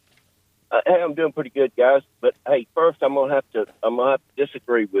today? Hey, I'm doing pretty good, guys. But hey, first I'm gonna have to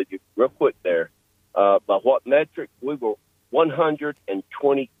disagree with you real quick there. By what metric? We were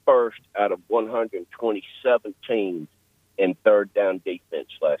 121st out of 127 teams in third down defense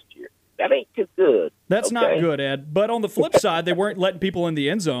last year. That ain't too good. That's not good, Ed. But on the flip side, they weren't letting people in the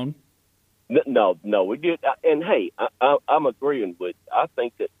end zone. No, we did. And hey, I'm agreeing with you. I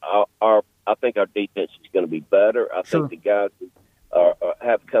think that our defense is going to be better. I think the guys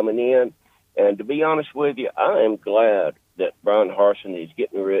have coming in. And to be honest with you, I am glad that Brian Harsin is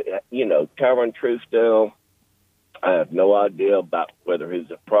getting rid. Tyron Truesdale, I have no idea about whether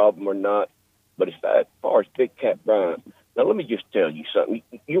he's a problem or not. But as far as Big Cat Brian, now let me just tell you something.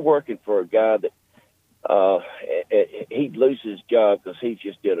 You're working for a guy that he'd lose his job because he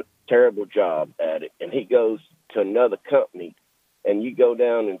just did a terrible job at it, and he goes to another company, and you go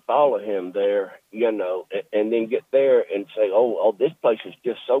down and follow him there, and then get there and say, oh, this place is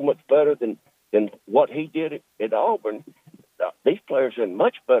just so much better than what he did at Auburn. These players are in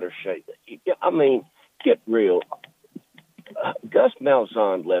much better shape. I mean, get real. Gus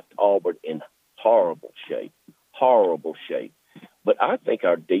Malzahn left Auburn in horrible shape. But I think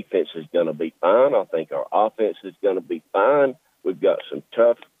our defense is going to be fine. I think our offense is going to be fine. We've got some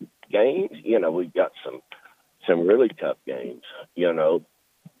tough games. We've got some really tough games,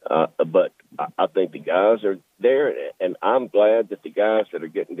 but I think the guys are there, and I'm glad that the guys that are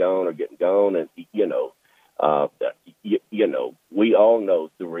getting gone are getting gone. And, we all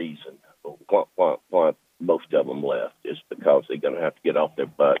know the reason why most of them left is because they're going to have to get off their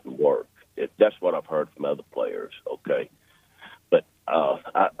butt and work. That's what I've heard from other players, okay? But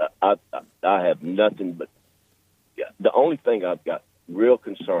I have nothing but the only thing I've got real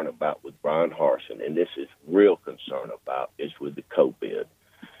concern about with Brian Harsin, and this is real concern about, is with the COVID.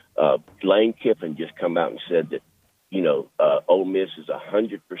 Lane Kiffin just come out and said that, Ole Miss is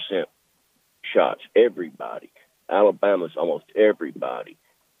 100% shots, everybody. Alabama's almost everybody.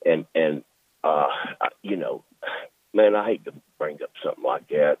 And man, I hate to bring up something like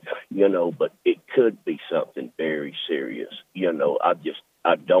that, but it could be something very serious.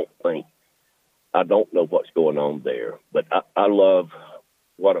 I don't know what's going on there, but I love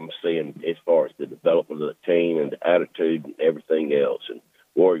what I'm seeing as far as the development of the team and the attitude and everything else. And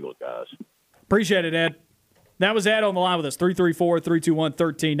War Eagle, guys. Appreciate it, Ed. That was Ed on the line with us,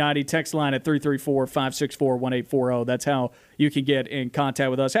 334-321-1390. Text line at 334-564-1840. That's how you can get in contact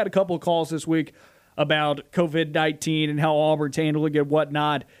with us. Had a couple of calls this week about COVID-19 and how Auburn's handling it and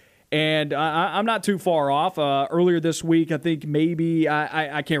whatnot. And I'm not too far off. Earlier this week, I think maybe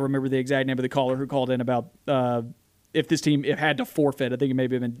I can't remember the exact name of the caller who called in about if this team had to forfeit. I think it may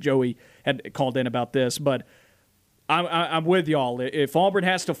have been Joey had called in about this. But I'm with y'all. If Auburn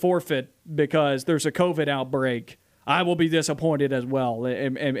has to forfeit because there's a COVID outbreak, I will be disappointed as well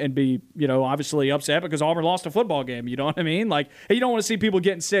and be, obviously upset because Auburn lost a football game. You know what I mean? Like, you don't want to see people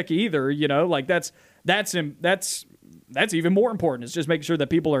getting sick either. Like that's even more important. It's just making sure that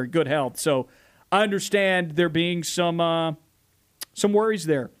people are in good health. So I understand there being some worries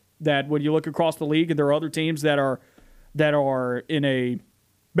there that when you look across the league and there are other teams that are in a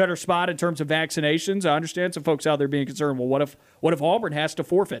better spot in terms of vaccinations. I understand some folks out there being concerned. Well, what if Auburn has to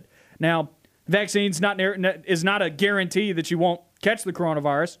forfeit? Now, vaccines is not a guarantee that you won't catch the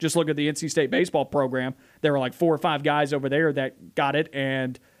coronavirus. Just look at the NC State baseball program. There were like 4 or 5 guys over there that got it,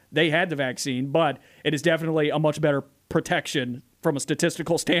 and they had the vaccine. But it is definitely a much better protection from a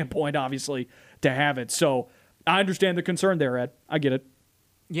statistical standpoint, obviously, to have it. So I understand the concern there, Ed. I get it.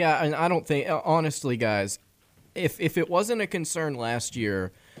 Yeah, and I don't think, honestly, guys, if it wasn't a concern last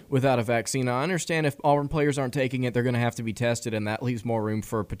year without a vaccine, I understand if Auburn players aren't taking it, they're going to have to be tested, and that leaves more room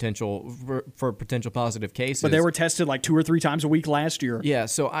for potential positive cases. But they were tested like 2 or 3 times a week last year. Yeah,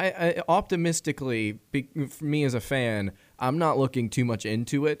 so I optimistically, for me as a fan, I'm not looking too much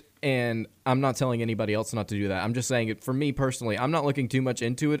into it, and I'm not telling anybody else not to do that. I'm just saying it for me personally. I'm not looking too much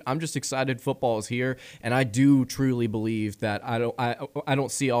into it. I'm just excited football is here, and I do truly believe that I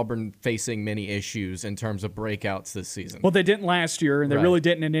don't see Auburn facing many issues in terms of breakouts this season. Well, they didn't last year, and they really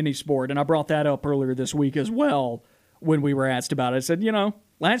didn't in any sport, and I brought that up earlier this week as well when we were asked about it. I said,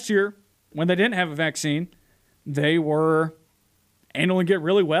 last year when they didn't have a vaccine, they were handling it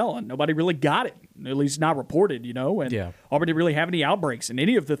really well, and nobody really got it, at least not reported, and Auburn didn't really have any outbreaks in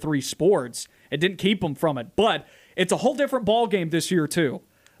any of the 3 sports. It didn't keep them from it, but it's a whole different ball game this year too,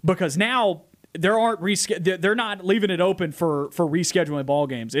 because now they're not leaving it open for rescheduling ball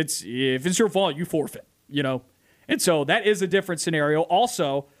games. If it's your fault, you forfeit, and so that is a different scenario.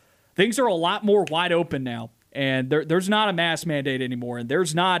 Also, things are a lot more wide open now. And there's not a mask mandate anymore, and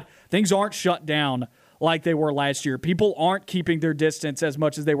things aren't shut down like they were last year. People aren't keeping their distance as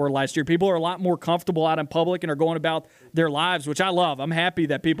much as they were last year. People are a lot more comfortable out in public and are going about their lives, which I love. I'm happy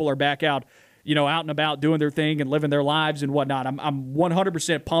that people are back out, out and about doing their thing and living their lives and whatnot. I'm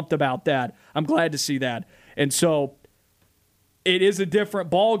 100% pumped about that. I'm glad to see that. And so it is a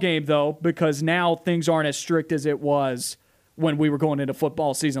different ball game, though, because now things aren't as strict as it was when we were going into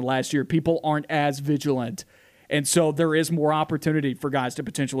football season last year. People aren't as vigilant. And so there is more opportunity for guys to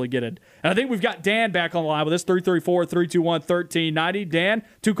potentially get it. And I think we've got Dan back on the line with us, 334-321-1390. Dan,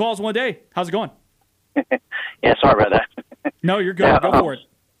 2 calls one day. How's it going? Yeah, sorry about that. No, you're good. Go for it.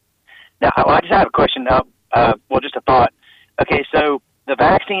 Now, I just have a question. Just a thought. Okay, so the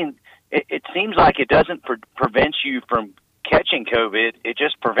vaccine, it seems like it doesn't prevent you from catching COVID. It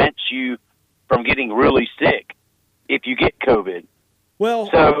just prevents you from getting really sick if you get COVID. Well,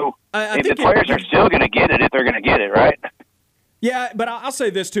 so I think the players are still going to get it if they're going to get it, right? Yeah, but I'll say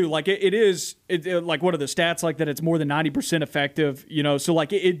this too. Like it is like what are the stats like that? It's more than 90% effective. So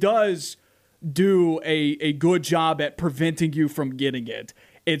like it does do a good job at preventing you from getting it.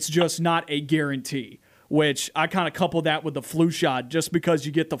 It's just not a guarantee. Which I kind of couple that with the flu shot. Just because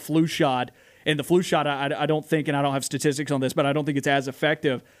you get the flu shot, and the flu shot, I don't think, and I don't have statistics on this, but I don't think it's as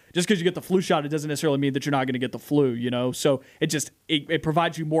effective. Just because you get the flu shot, it doesn't necessarily mean that you're not going to get the flu, So it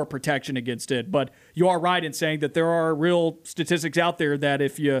provides you more protection against it. But you are right in saying that there are real statistics out there that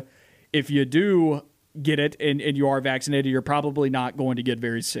if you do get it and you are vaccinated, you're probably not going to get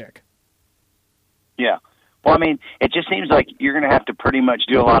very sick. Yeah. Well, I mean, it just seems like you're going to have to pretty much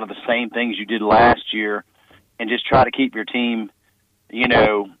do a lot of the same things you did last year and just try to keep your team,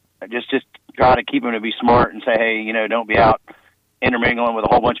 just try to keep them to be smart and say, hey, don't be out intermingling with a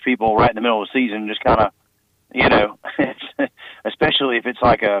whole bunch of people right in the middle of the season. Just kind of, especially if it's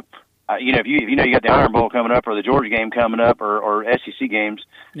like if you got the Iron Bowl coming up or the Georgia game coming up or SEC games.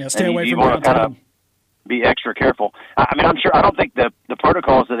 Yeah, stay away from want to kind of be extra careful. I mean, I'm sure, I don't think the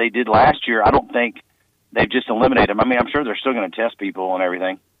protocols that they did last year, I don't think they've just eliminated them. I mean, I'm sure they're still going to test people and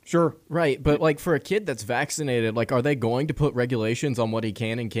everything. Sure. Right, but like for a kid that's vaccinated, like are they going to put regulations on what he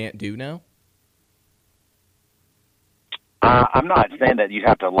can and can't do now? I'm not saying that you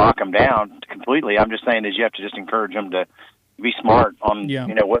have to lock them down completely. I'm just saying that you have to just encourage them to be smart on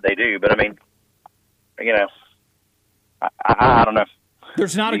what they do. But I mean, I don't know.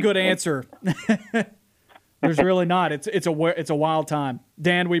 There's not a good answer. There's really not. It's a wild time.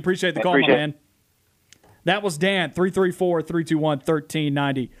 Dan, we appreciate the call, my man. That was Dan,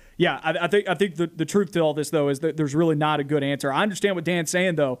 334-321-1390. Yeah, I think the truth to all this, though, is that there's really not a good answer. I understand what Dan's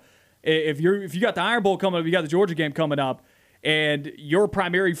saying, though. If you got the Iron Bowl coming up, you got the Georgia game coming up, and your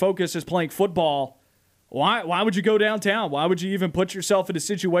primary focus is playing football, why would you go downtown? Why would you even put yourself in a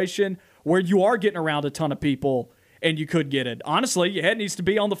situation where you are getting around a ton of people and you could get it? Honestly, your head needs to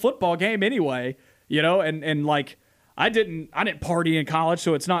be on the football game anyway, and like I didn't party in college,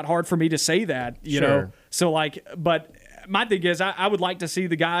 so it's not hard for me to say that, you know. So like, but my thing is, I would like to see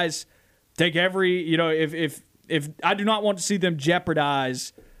the guys take every, if I do not want to see them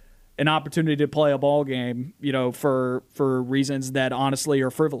jeopardize an opportunity to play a ball game, for reasons that honestly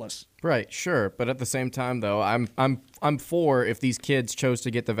are frivolous. Right, sure, but at the same time, though, I'm for if these kids chose to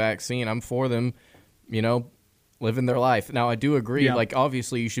get the vaccine, I'm for them, living their life. Now, I do agree, like,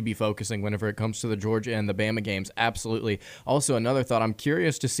 obviously you should be focusing whenever it comes to the Georgia and the Bama games, absolutely. Also, another thought, I'm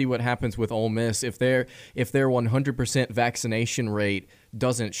curious to see what happens with Ole Miss if their 100% vaccination rate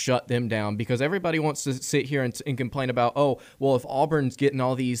doesn't shut them down, because everybody wants to sit here and complain about, oh, well, if Auburn's getting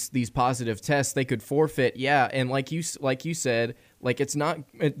all these positive tests, they could forfeit. Yeah, and like you said, like it's not,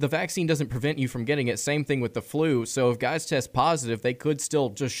 the vaccine doesn't prevent you from getting it. Same thing with the flu. So if guys test positive, they could still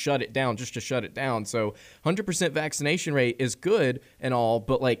just shut it down, just to shut it down. So 100% vaccination rate is good and all,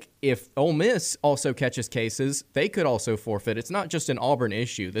 but like if Ole Miss also catches cases, they could also forfeit. It's not just an Auburn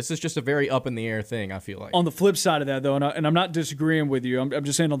issue. This is just a very up in the air thing, I feel like. On the flip side of that, though, and I'm not disagreeing with you, I'm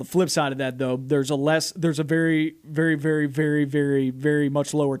just saying on the flip side of that, though, there's a very, very, very, very, very, very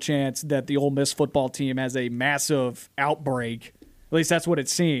much lower chance that the Ole Miss football team has a massive outbreak. At least that's what it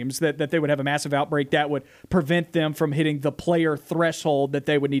seems, that they would have a massive outbreak that would prevent them from hitting the player threshold that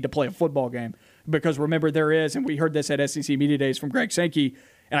they would need to play a football game. Because remember, there is, and we heard this at SEC Media Days from Greg Sankey,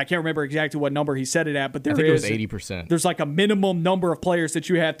 and I can't remember exactly what number he said it at, but I think it was 80%. There's like a minimum number of players that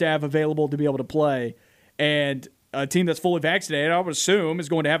you have to have available to be able to play. And a team that's fully vaccinated, I would assume, is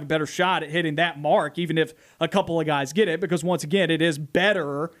going to have a better shot at hitting that mark, even if a couple of guys get it, because once again, it is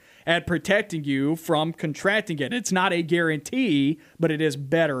better at protecting you from contracting it. It's not a guarantee, but it is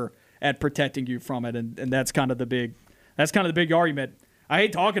better at protecting you from it, and that's kind of the big argument. I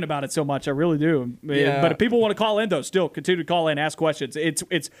hate talking about it so much. I really do. Yeah. But if people want to call in, though, still continue to call in, ask questions. It's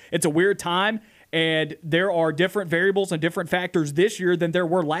a weird time, and there are different variables and different factors this year than there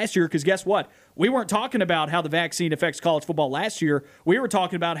were last year, because guess what? We weren't talking about how the vaccine affects college football last year. We were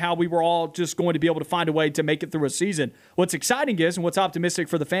talking about how we were all just going to be able to find a way to make it through a season. What's exciting is, and what's optimistic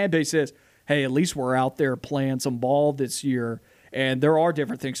for the fan base is, hey, at least we're out there playing some ball this year, and there are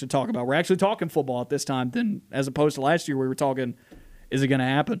different things to talk about. We're actually talking football at this time than as opposed to last year we were talking, is it going to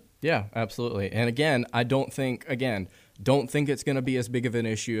happen? Yeah, absolutely. And again, I don't think it's going to be as big of an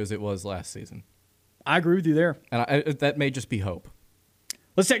issue as it was last season. I agree with you there. And that may just be hope.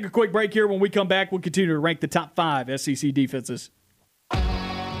 Let's take a quick break here. When we come back, we'll continue to rank the top 5 SEC defenses.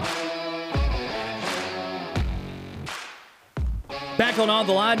 Back on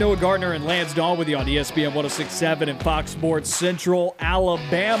The Line, Noah Gardner and Lance Dawe with you on ESPN 106.7 and Fox Sports Central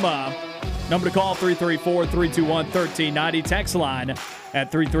Alabama. Number to call, 334-321-1390. Text line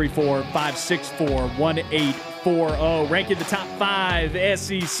at 334-564-1840. Ranking the top 5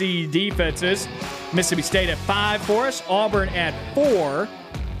 SEC defenses. Mississippi State at 5 for us. Auburn at 4.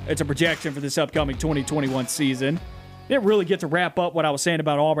 It's a projection for this upcoming 2021 season. Didn't really get to wrap up what I was saying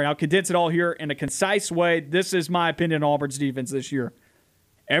about Auburn. I'll condense it all here in a concise way. This is my opinion on Auburn's defense this year.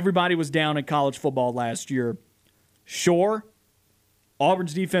 Everybody was down in college football last year. Sure,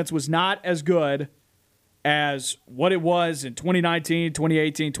 Auburn's defense was not as good as what it was in 2019,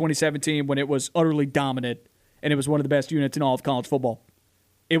 2018, 2017 when it was utterly dominant and it was one of the best units in all of college football.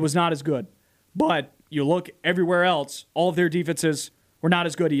 It was not as good. But you look everywhere else, all of their defenses were not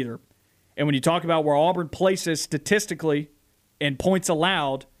as good either. And when you talk about where Auburn places statistically in points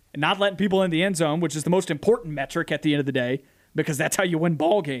allowed and not letting people in the end zone, which is the most important metric at the end of the day because that's how you win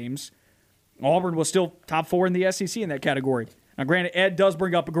ball games, Auburn was still top 4 in the SEC in that category. Now, granted, Ed does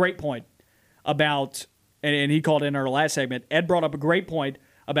bring up a great point about, and he called in our last segment, Ed brought up a great point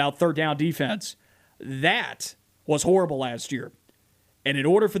about third down defense. That was horrible last year. And in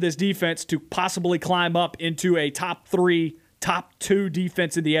order for this defense to possibly climb up into a top 3, top 2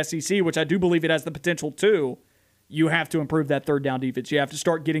 defense in the SEC, which I do believe it has the potential to, you have to improve that third down defense. You have to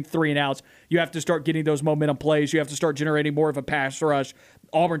start getting 3 and outs. You have to start getting those momentum plays. You have to start generating more of a pass rush.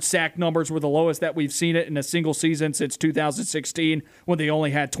 Auburn's sack numbers were the lowest that we've seen it in a single season since 2016 when they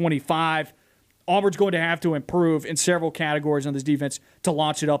only had 25. Auburn's going to have to improve in several categories on this defense to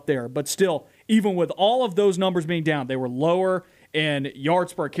launch it up there. But still, even with all of those numbers being down, they were lower in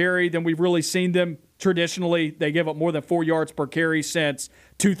yards per carry than we've really seen them traditionally. They gave up more than 4 yards per carry since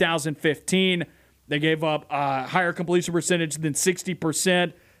 2015. They gave up a higher completion percentage than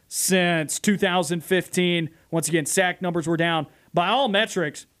 60% since 2015. Once again, sack numbers were down. By all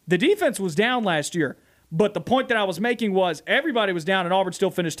metrics, the defense was down last year. But the point that I was making was everybody was down, and Auburn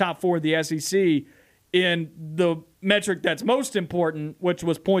still finished top 4 in the SEC in the metric that's most important, which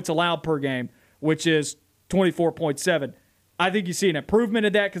was points allowed per game, which is 24.7. I think you see an improvement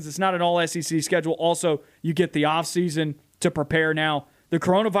in that because it's not an all-SEC schedule. Also, you get the offseason to prepare now. The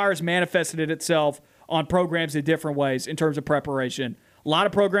coronavirus manifested itself on programs in different ways in terms of preparation. A lot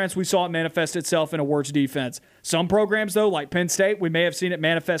of programs, we saw it manifest itself in a worse defense. Some programs, though, like Penn State, we may have seen it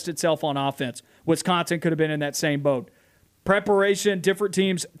manifest itself on offense. Wisconsin could have been in that same boat. Preparation, different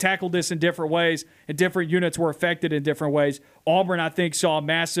teams tackled this in different ways, and different units were affected in different ways. Auburn, I think, saw a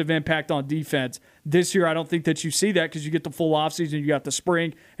massive impact on defense. This year, I don't think that you see that because you get the full offseason, you got the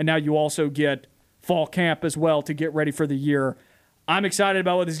spring, and now you also get fall camp as well to get ready for the year. I'm excited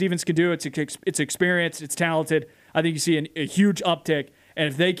about what this defense can do. It's experienced. It's talented. I think you see a huge uptick. And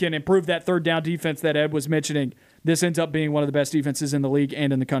if they can improve that third down defense that Ed was mentioning, this ends up being one of the best defenses in the league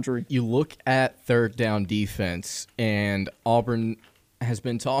and in the country. You look at third down defense, and Auburn has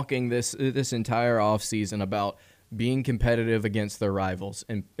been talking this entire offseason about being competitive against their rivals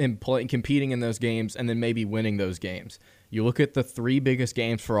and competing in those games and then maybe winning those games. You look at the 3 biggest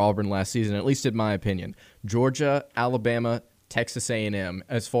games for Auburn last season, at least in my opinion, Georgia, Alabama, Texas A&M.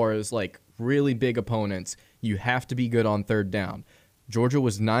 As far as like really big opponents, you have to be good on third down. Georgia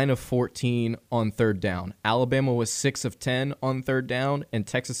was 9 of 14 on third down. Alabama was 6 of 10 on third down, and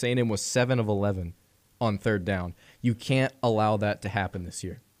Texas A&M was 7 of 11 on third down. You can't allow that to happen this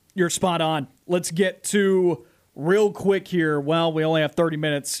year. You're spot on. Let's get to real quick here. Well, we only have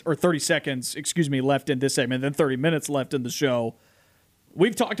 30 seconds left in this segment, then 30 minutes left in the show.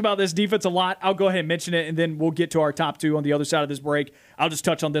 We've talked about this defense a lot. I'll go ahead and mention it, and then we'll get to our top 2 on the other side of this break. I'll just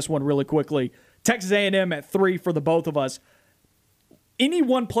touch on this one really quickly. Texas A&M at 3 for the both of us. Any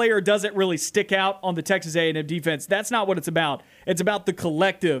one player doesn't really stick out on the Texas A&M defense. That's not what it's about. It's about the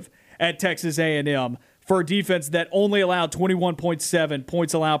collective at Texas A&M. for a defense that only allowed 21.7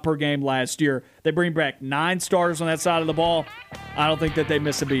 points allowed per game last year. They bring back 9 starters on that side of the ball. I don't think that they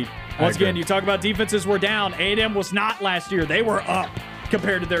miss a beat. Once again, you talk about defenses were down. A&M was not last year. They were up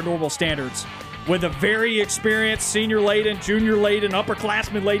compared to their normal standards. With a very experienced senior-laden, junior-laden,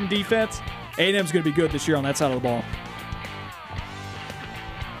 upperclassman-laden defense, A&M's going to be good this year on that side of the ball.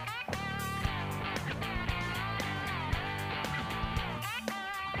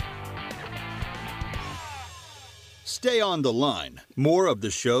 Stay on the line. More of the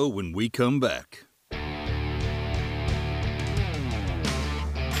show when we come back.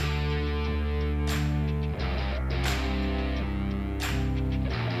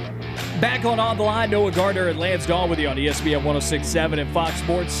 Back on the line, Noah Gardner and Lance Dawe with you on ESPN 106.7 and Fox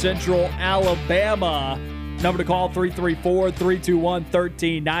Sports Central Alabama. Number to call,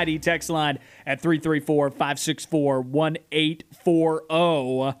 334-321-1390. Text line at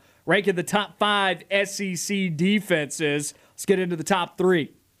 334-564-1840. Ranking the top 5 SEC defenses. Let's get into the top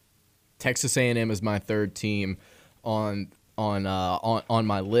 3. Texas A&M is my third team on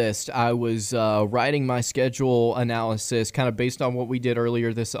my list. I was writing my schedule analysis kind of based on what we did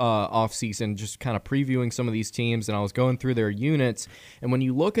earlier this offseason, just kind of previewing some of these teams, and I was going through their units. And when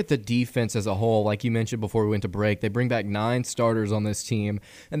you look at the defense as a whole, like you mentioned before we went to break, they bring back 9 starters on this team,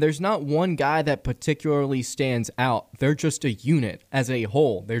 and there's not one guy that particularly stands out. They're just a unit as a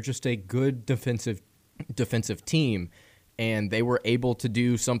whole. They're just a good defensive team. And they were able to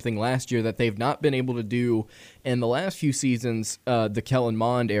do something last year that they've not been able to do in the last few seasons, the Kellen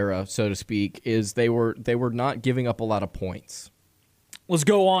Mond era, so to speak, is they were not giving up a lot of points. Let's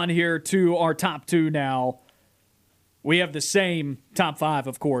go on here to our top 2 now. We have the same top 5,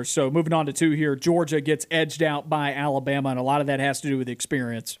 of course. So moving on to 2 here, Georgia gets edged out by Alabama, and a lot of that has to do with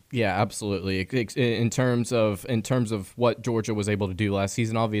experience. Yeah, absolutely. In terms of what Georgia was able to do last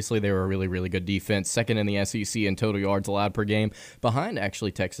season, obviously they were a really, really good defense, second in the SEC in total yards allowed per game, behind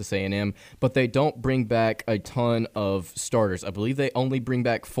actually Texas A&M. But they don't bring back a ton of starters. I believe they only bring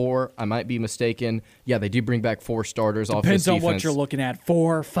back 4. I might be mistaken. Yeah, they do bring back 4 starters off this defense. Depends on what you're looking at,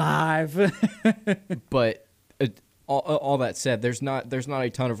 4 or 5. But all that said, there's not a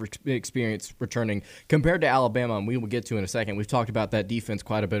ton of experience returning compared to Alabama, and we will get to in a second. We've talked about that defense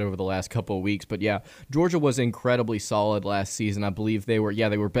quite a bit over the last couple of weeks, but yeah, Georgia was incredibly solid last season. I believe they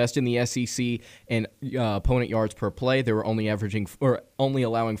were best in the SEC in opponent yards per play. They were only allowing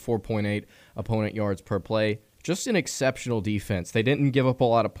 4.8 opponent yards per play. Just an exceptional defense. They didn't give up a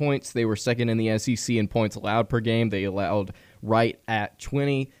lot of points. They were second in the SEC in points allowed per game. They allowed right at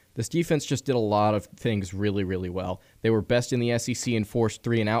 20. This defense just did a lot of things really, really well. They were best in the SEC in forced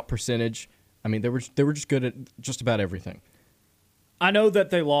 3-and-out percentage. I mean, they were just good at just about everything. I know that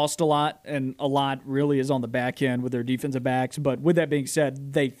they lost a lot, and a lot really is on the back end with their defensive backs. But with that being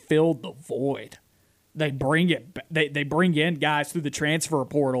said, they filled the void. They bring in guys through the transfer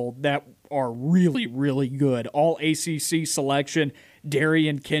portal that are really, really good. All ACC selection.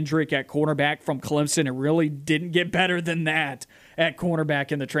 Darian Kendrick at cornerback from Clemson. It really didn't get better than that at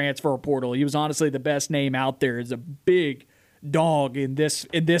cornerback in the transfer portal. He was honestly the best name out there. He's a big dog in this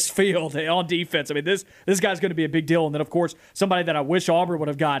field on defense. I mean, this guy's going to be a big deal. And then, of course, somebody that I wish Auburn would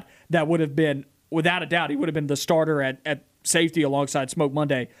have got that would have been, without a doubt, he would have been the starter at safety alongside Smoke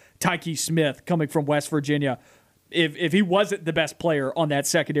Monday. Tyke Smith coming from West Virginia. If he wasn't the best player on that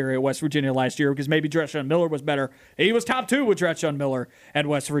secondary at West Virginia last year, because maybe Dreshaun Miller was better, he was top 2 with Dreshaun Miller at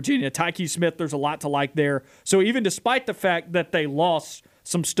West Virginia. Tyke Smith, there's a lot to like there. So even despite the fact that they lost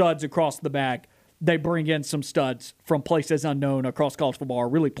some studs across the back, they bring in some studs from places unknown across college football, or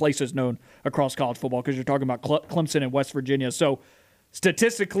really places known across college football, because you're talking about Clemson and West Virginia. So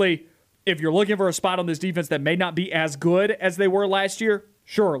statistically, if you're looking for a spot on this defense that may not be as good as they were last year,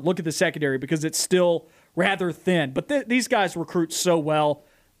 sure, look at the secondary, because it's still rather thin. But these guys recruit so well.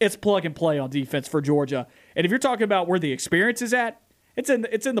 It's plug and play on defense for Georgia. And if you're talking about where the experience is at, it's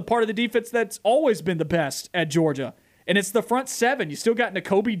in the part of the defense that's always been the best at Georgia. And it's the front 7. You still got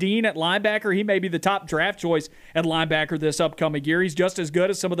Nakobe Dean at linebacker. He may be the top draft choice at linebacker this upcoming year. He's just as good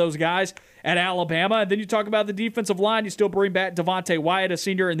as some of those guys at Alabama. And then you talk about the defensive line. You still bring back Devontae Wyatt, a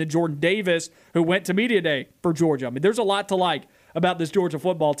senior, and then Jordan Davis, who went to Media Day for Georgia. I mean, there's a lot to like about this Georgia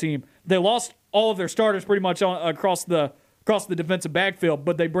football team. They lost all of their starters pretty much across the defensive backfield,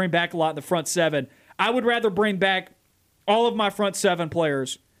 but they bring back a lot in the front 7. I would rather bring back all of my front 7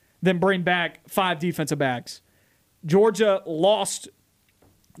 players than bring back 5 defensive backs. Georgia lost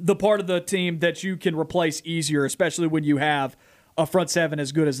the part of the team that you can replace easier, especially when you have a front 7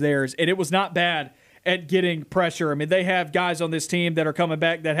 as good as theirs. And it was not bad at getting pressure. I mean, they have guys on this team that are coming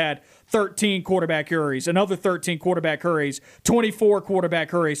back that had 13 quarterback hurries, another 13 quarterback hurries, 24 quarterback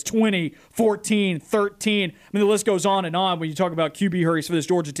hurries, 20, 14, 13. I mean, the list goes on and on when you talk about QB hurries for this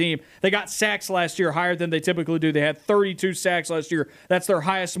Georgia team. They got sacks last year higher than they typically do. They had 32 sacks last year. That's their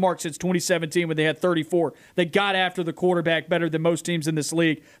highest mark since 2017 when they had 34. They got after the quarterback better than most teams in this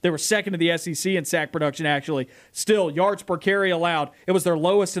league. They were second in the SEC in sack production, actually. Still, yards per carry allowed, it was their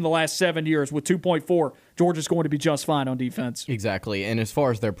lowest in the last 7 years with 2.4. Georgia's going to be just fine on defense. Exactly. And as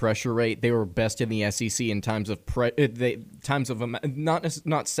far as their pressure rate, they were best in the SEC in times of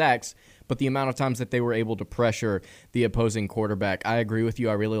not sacks, but the amount of times that they were able to pressure the opposing quarterback. I agree with you.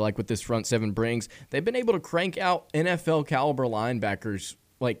 I really like what this front seven brings. They've been able to crank out NFL caliber linebackers,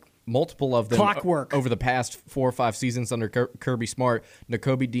 like multiple of them Clockwork. over the past 4 or 5 seasons under Kirby Smart.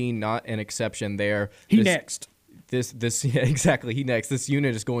 Nakobe Dean, not an exception there. Next. Yeah, exactly. He next. This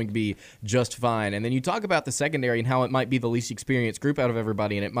unit is going to be just fine. And then you talk about the secondary and how it might be the least experienced group out of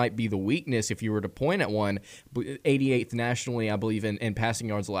everybody, and it might be the weakness if you were to point at one. 88th nationally, I believe, in passing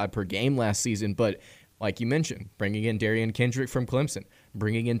yards allowed per game last season. But like you mentioned, bringing in Darian Kendrick from Clemson,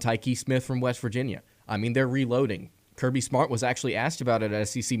 bringing in Tyke Smith from West Virginia. I mean, they're reloading. Kirby Smart was actually asked about it at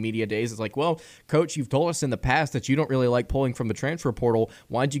SEC Media Days. It's like, well, Coach, you've told us in the past that you don't really like pulling from the transfer portal.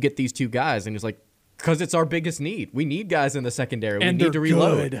 Why'd you get these 2 guys? And he's like, because it's our biggest need. We need guys in the secondary. We need to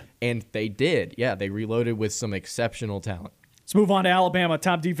reload. Good. And they did. Yeah, they reloaded with some exceptional talent. Let's move on to Alabama,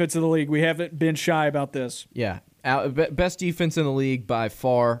 top defense of the league. We haven't been shy about this. Yeah, best defense in the league by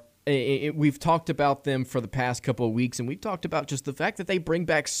far. We've talked about them for the past couple of weeks, and we've talked about just the fact that they bring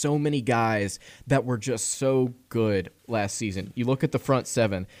back so many guys that were just so good last season. You look at the front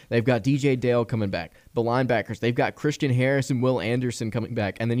seven. They've got DJ Dawe coming back. The linebackers, they've got Christian Harris and Will Anderson coming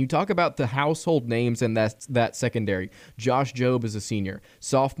back. And then you talk about the household names in that secondary. Josh Jobe is a senior.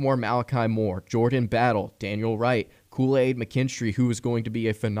 Sophomore Malachi Moore. Jordan Battle. Daniel Wright. Kool-Aid McKinstry, who is going to be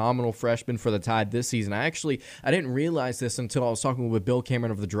a phenomenal freshman for the Tide this season. I didn't realize this until I was talking with Bill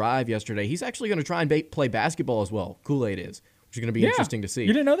Cameron of The Drive yesterday. He's actually going to try and play basketball as well. Kool-Aid is, which is going to be interesting to see.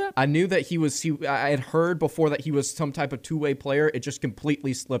 You didn't know that? I knew that I had heard before that he was some type of two-way player. It just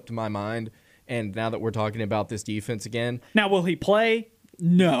completely slipped my mind. And now that we're talking about this defense again. Now, will he play?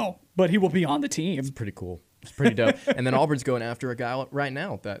 No, but he will be on the team. It's pretty cool. It's pretty dope. And then Auburn's going after a guy right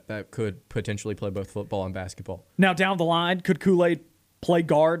now that could potentially play both football and basketball. Now, down the line, could Kool-Aid play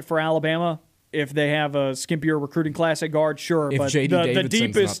guard for Alabama if they have a skimpier recruiting class at guard? Sure. If but J.D. Davidson's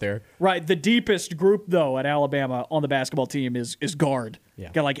deepest, not there. Right, the deepest group, though, at Alabama on the basketball team is guard.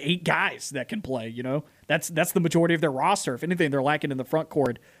 Yeah. Got like 8 guys that can play, you know? That's the majority of their roster. If anything, they're lacking in the front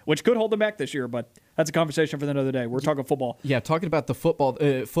court, which could hold them back this year, but that's a conversation for another day. We're talking football. Yeah, talking about the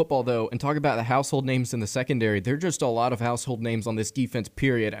football though, and talking about the household names in the secondary, there are just a lot of household names on this defense,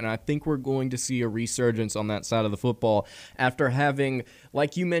 period, and I think we're going to see a resurgence on that side of the football after having,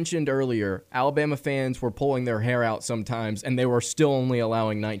 like you mentioned earlier, Alabama fans were pulling their hair out sometimes, and they were still only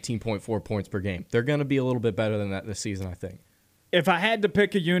allowing 19.4 points per game. They're going to be a little bit better than that this season, I think. If I had to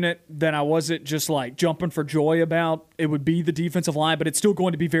pick a unit that I wasn't just like jumping for joy about, it would be the defensive line, but it's still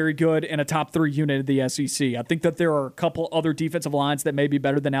going to be very good and a top 3 unit of the SEC. I think that there are a couple other defensive lines that may be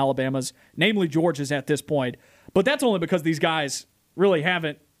better than Alabama's, namely Georgia's at this point. But that's only because these guys really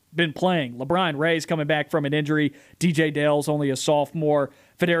haven't been playing. LeBron Ray's coming back from an injury. DJ Dale's only a sophomore.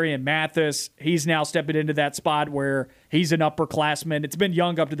 Fedarian Mathis, he's now stepping into that spot where he's an upperclassman. It's been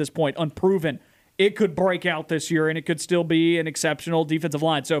young up to this point, unproven. It could break out this year, and it could still be an exceptional defensive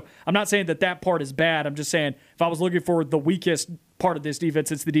line. So I'm not saying that part is bad. I'm just saying if I was looking for the weakest part of this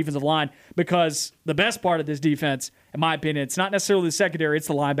defense, it's the defensive line, because the best part of this defense, in my opinion, it's not necessarily the secondary, it's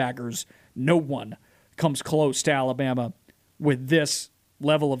the linebackers. No one comes close to Alabama with this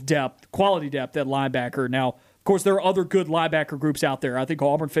level of depth, quality depth at linebacker. Now, of course, there are other good linebacker groups out there. I think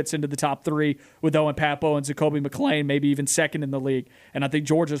Auburn fits into the top 3 with Owen Pappo and Zacoby McClain, maybe even second in the league. And I think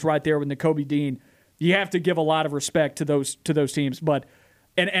Georgia's right there with Nakobe Dean. You have to give a lot of respect to those teams. But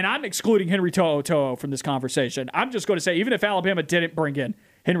and I'm excluding Henry To'o from this conversation. I'm just going to say, even if Alabama didn't bring in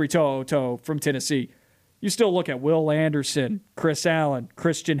Henry To'o from Tennessee, you still look at Will Anderson, Chris Allen,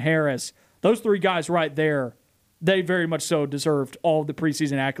 Christian Harris. Those 3 guys right there, they very much so deserved all of the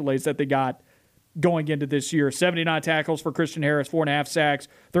preseason accolades that they got going into this year. 79 tackles for Christian Harris, 4.5 sacks,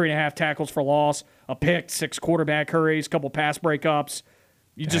 3.5 tackles for loss, a pick, 6 quarterback hurries, couple pass breakups.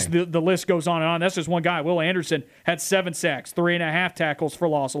 The list goes on and on. That's just one guy. Will Anderson had 7 sacks, 3.5 tackles for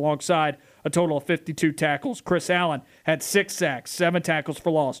loss, alongside a total of 52 tackles. Chris Allen had 6 sacks, 7 tackles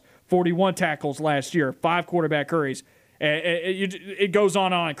for loss, 41 tackles last year, 5 quarterback hurries. It goes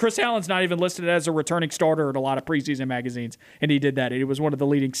on and on. Chris Allen's not even listed as a returning starter in a lot of preseason magazines, and he did that. He was one of the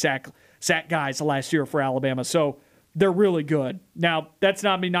leading sack guys last year for Alabama. So they're really good. Now, that's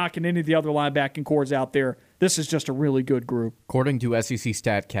not me knocking any of the other linebacking cores out there. This is just a really good group. According to SEC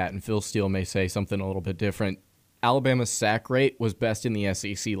StatCat, and Phil Steele may say something a little bit different, Alabama's sack rate was best in the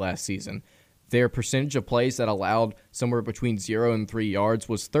SEC last season. Their percentage of plays that allowed somewhere between 0 and 3 yards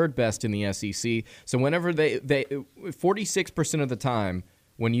was third best in the SEC. So whenever they 46% of the time,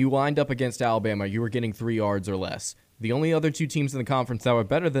 when you lined up against Alabama, you were getting 3 yards or less. The only other two teams in the conference that were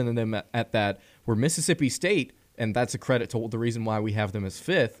better than them at that were Mississippi State, and that's a credit to the reason why we have them as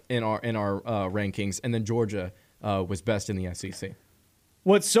fifth in our rankings, and then Georgia was best in the SEC.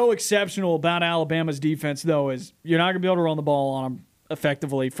 What's so exceptional about Alabama's defense, though, is you're not going to be able to run the ball on them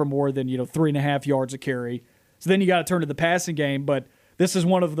effectively for more than 3.5 yards a carry. So then you got to turn to the passing game. But this is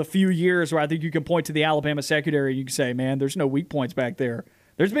one of the few years where I think you can point to the Alabama secondary and you can say, man, there's no weak points back there.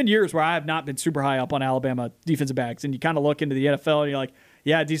 There's been years where I have not been super high up on Alabama defensive backs, and you kind of look into the NFL and you're like,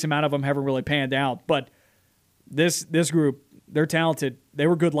 yeah, a decent amount of them haven't really panned out. But this group, they're talented. They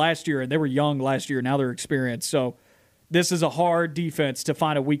were good last year, and they were young last year. Now they're experienced. So this is a hard defense to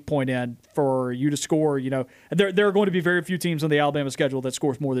find a weak point in for you to score. There are going to be very few teams on the Alabama schedule that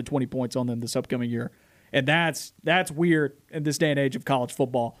scores more than 20 points on them this upcoming year. And that's weird in this day and age of college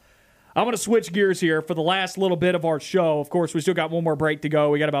football. I'm going to switch gears here for the last little bit of our show. Of course, we still got one more break to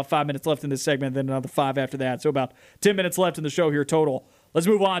go. We got about 5 minutes left in this segment, then another 5 after that. So about 10 minutes left in the show here total. Let's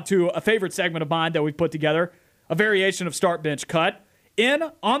move on to a favorite segment of mine that we've put together, a variation of Start Bench Cut. In,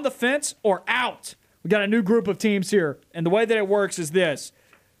 on the fence, or out? We got a new group of teams here, and the way that it works is this.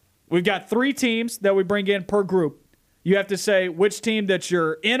 We've got 3 teams that we bring in per group. You have to say which team that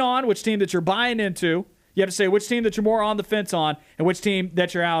you're in on, which team that you're buying into. You have to say which team that you're more on the fence on, and which team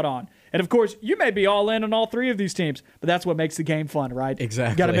that you're out on. And, of course, you may be all in on all 3 of these teams, but that's what makes the game fun, right?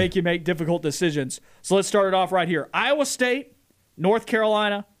 Exactly. Got to make difficult decisions. So let's start it off right here. Iowa State, North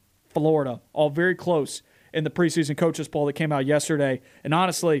Carolina, Florida, all very close in the preseason coaches poll that came out yesterday. And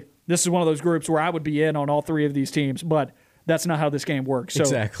honestly, this is one of those groups where I would be in on all 3 of these teams, but that's not how this game works. So,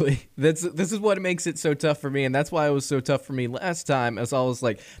 exactly. This is what makes it so tough for me, and that's why it was so tough for me last time, as I was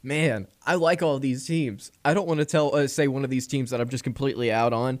like, man, I like all of these teams. I don't want to say one of these teams that I'm just completely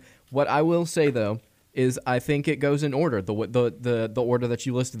out on. What I will say, though, is I think it goes in order, the order that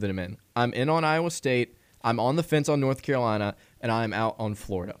you listed them in. I'm in on Iowa State, I'm on the fence on North Carolina, and I'm out on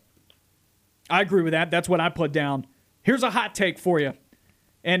Florida. I agree with that. That's what I put down. Here's a hot take for you.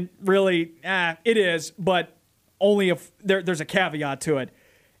 And really, it is, but only if there's a caveat to it.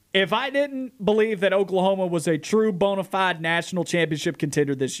 If I didn't believe that Oklahoma was a true bona fide national championship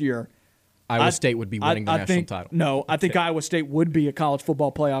contender this year, Iowa State would be winning the national title. No, I think Iowa State would be a college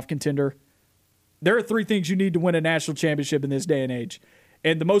football playoff contender. There are 3 things you need to win a national championship in this day and age.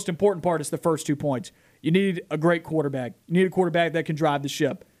 And the most important part is the first 2 points. You need a great quarterback. You need a quarterback that can drive the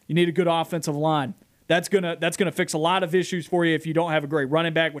ship. You need a good offensive line. That's gonna fix a lot of issues for you if you don't have a great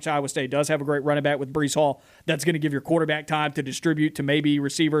running back, which Iowa State does have a great running back with Breece Hall. That's going to give your quarterback time to distribute to maybe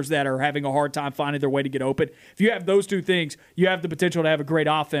receivers that are having a hard time finding their way to get open. If you have those 2 things, you have the potential to have a great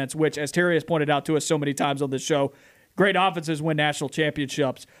offense, which, as Terry has pointed out to us so many times on this show, great offenses win national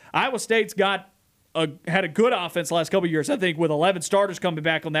championships. Iowa State's had a good offense the last couple of years. I think with 11 starters coming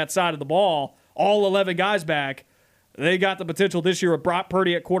back on that side of the ball, all 11 guys back, they got the potential this year with Brock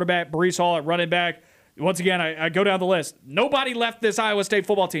Purdy at quarterback, Breece Hall at running back. Once again, I go down the list. Nobody left this Iowa State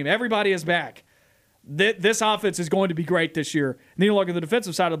football team. Everybody is back. This offense is going to be great this year. And then you look at the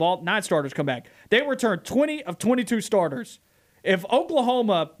defensive side of the ball, 9 starters come back. They returned 20 of 22 starters. If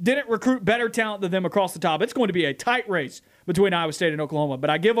Oklahoma didn't recruit better talent than them across the top, it's going to be a tight race between Iowa State and Oklahoma. But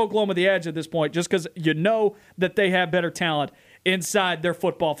I give Oklahoma the edge at this point just because you know that they have better talent inside their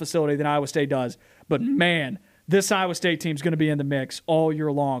football facility than Iowa State does. But, man, this Iowa State team is going to be in the mix all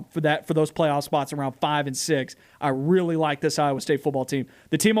year long for those playoff spots around 5 and 6. I really like this Iowa State football team.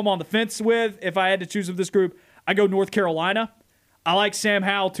 The team I'm on the fence with, if I had to choose of this group, I go North Carolina. I like Sam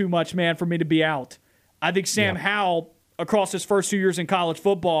Howell too much, man, for me to be out. I think Sam Howell, across his first 2 years in college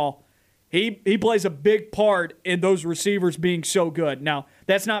football, he plays a big part in those receivers being so good. Now,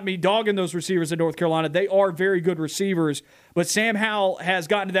 that's not me dogging those receivers in North Carolina. They are very good receivers, but Sam Howell has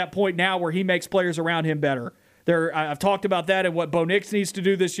gotten to that point now where he makes players around him better. I've talked about that and what Bo Nix needs to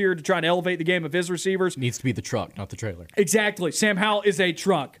do this year to try and elevate the game of his receivers. Needs to be the truck, not the trailer. Exactly. Sam Howell is a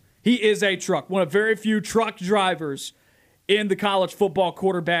truck. He is a truck. One of very few truck drivers in the college football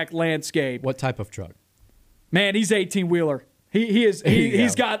quarterback landscape. What type of truck? Man, he's 18-wheeler.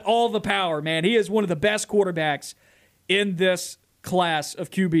 He's got all the power, man. He is one of the best quarterbacks in this class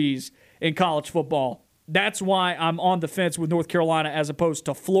of QBs in college football. That's why I'm on the fence with North Carolina as opposed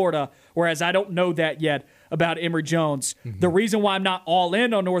to Florida, whereas I don't know that yet about Emory Jones. The reason why I'm not all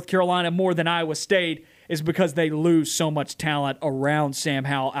in on North Carolina more than Iowa State is because they lose so much talent around Sam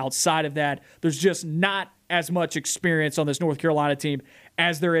Howell. Outside of that, there's just not as much experience on this North Carolina team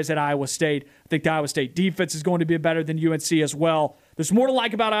as there is at Iowa State. I think the Iowa State defense is going to be better than UNC as well. There's more to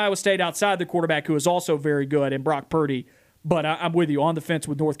like about Iowa State outside the quarterback, who is also very good, and Brock Purdy. But I'm with you on the fence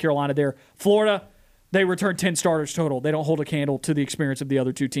with North Carolina there. Florida, they return 10 starters total. They don't hold a candle to the experience of the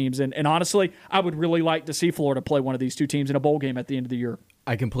other two teams. And honestly, I would really like to see Florida play one of these two teams in a bowl game at the end of the year.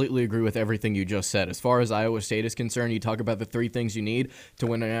 I completely agree with everything you just said. As far as Iowa State is concerned, you talk about the three things you need to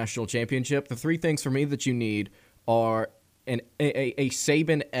win a national championship. The three things for me that you need are a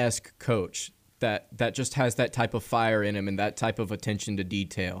Saban-esque coach that just has that type of fire in him and that type of attention to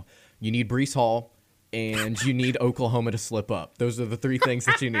detail. You need Breece Hall, and you need Oklahoma to slip up. Those are the three things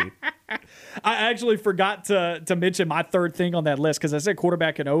that you need. I actually forgot to mention my third thing on that list because I said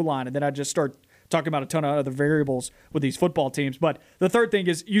quarterback and O-line, and then I just start talking about a ton of other variables with these football teams. But the third thing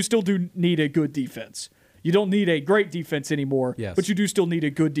is you still do need a good defense. You don't need a great defense anymore, but you do still need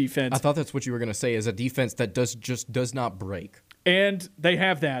a good defense. I thought that's what you were going to say, is a defense that does not break. And they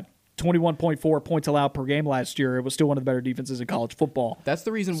have that. 21.4 points allowed per game last year. It was still one of the better defenses in college football. That's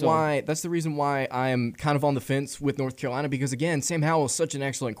the reason why I am kind of on the fence with North Carolina, because again, Sam Howell is such an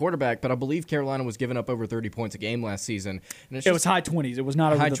excellent quarterback, but I believe Carolina was giving up over 30 points a game last season. And it was high 20s. It was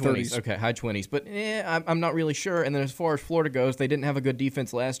not over the 30s. Okay, high 20s. But I'm not really sure. And then as far as Florida goes, they didn't have a good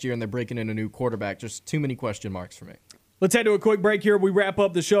defense last year, and they're breaking in a new quarterback. Just too many question marks for me. Let's head to a quick break here. We wrap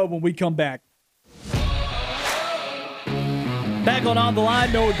up the show when we come back. Back on The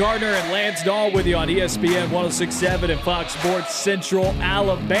Line, Noah Gardner and Lance Dawe with you on ESPN 106.7 and Fox Sports Central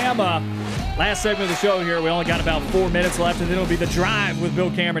Alabama. Last segment of the show here. We only got about 4 minutes left, and then it'll be The Drive with Bill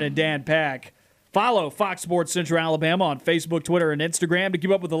Cameron and Dan Pack. Follow Fox Sports Central Alabama on Facebook, Twitter, and Instagram to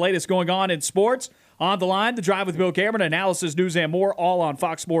keep up with the latest going on in sports. On The Line, The Drive with Bill Cameron, analysis, news, and more, all on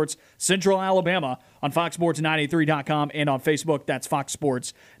Fox Sports Central Alabama, on foxsports983.com, and on Facebook. That's Fox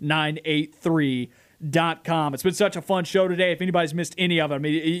Sports 983.com. It's been such a fun show today. If anybody's missed any of it, I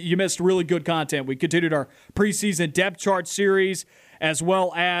mean, you missed really good content. We continued our preseason depth chart series, as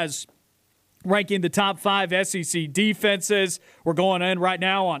well as ranking the top 5 SEC defenses. We're going in right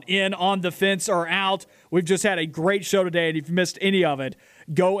now on the fence or out. We've just had a great show today, and if you missed any of it,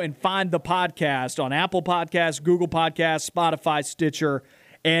 go and find the podcast on Apple Podcasts, Google Podcasts, Spotify, Stitcher,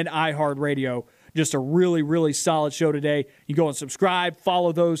 and iHeartRadio. Just a really, really solid show today. You go and subscribe,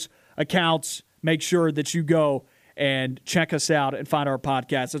 follow those accounts. Make sure that you go and check us out and find our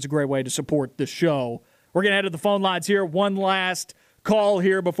podcast. That's a great way to support the show. We're going to head to the phone lines here. One last call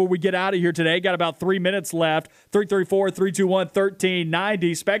here before we get out of here today. Got about 3 minutes left.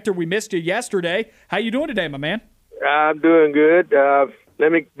 334-321-1390. Spectre, we missed you yesterday. How you doing today, my man? I'm doing good.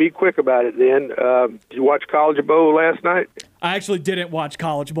 Let me be quick about it then. Did you watch College Bowl last night? I actually didn't watch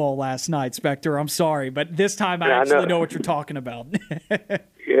College Bowl last night, Spectre. I'm sorry, but this time I actually know what you're talking about.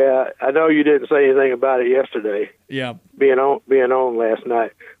 Yeah, I know you didn't say anything about it yesterday. Yeah, being on last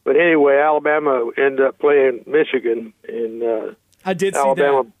night. But anyway, Alabama ended up playing Michigan, and I did see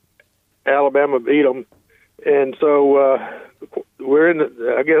that. Alabama beat them, and so we're in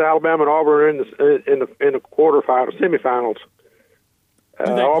the. I guess Alabama and Auburn are in the quarterfinals, semifinals.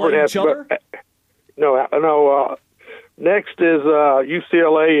 Do they Auburn play each other? No. Next is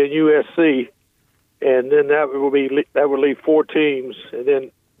UCLA and USC, and then that would leave 4 teams, and then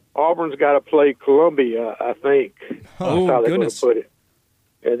Auburn's got to play Columbia, I think. Oh, that's how they're going to put it.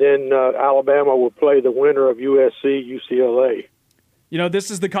 And then Alabama will play the winner of USC, UCLA. You know, this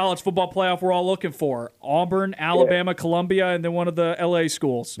is the college football playoff we're all looking for. Auburn, Alabama, Columbia, and then one of the L.A.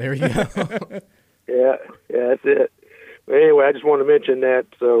 schools. There you go. Yeah, that's it. But anyway, I just want to mention that.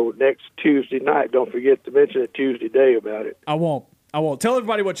 So next Tuesday night, don't forget to mention it Tuesday day about it. I won't. Tell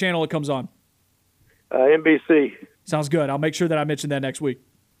everybody what channel it comes on. NBC. Sounds good. I'll make sure that I mention that next week.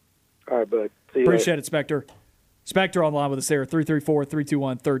 All right, bud. See you Appreciate later. it, Spectre. Spectre on the line with us there,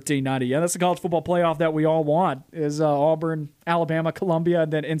 334-321-1390. Yeah, that's the college football playoff that we all want, is Auburn, Alabama, Columbia,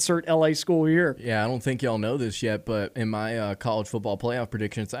 and then insert L.A. school here. Yeah, I don't think y'all know this yet, but in my college football playoff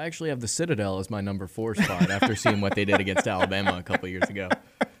predictions, I actually have the Citadel as my number 4 spot after seeing what they did against Alabama a couple years ago.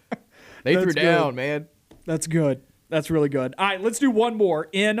 They threw down, man. That's good. That's really good. All right, let's do one more,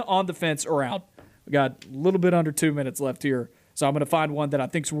 in, on the fence, or out. We got a little bit under 2 minutes left here. So I'm going to find one that I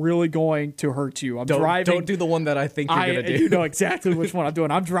think's really going to hurt you. Don't do the one that I think you're going to do. You know exactly which one I'm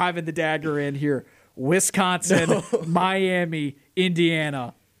doing. I'm driving the dagger in here. Wisconsin, Miami,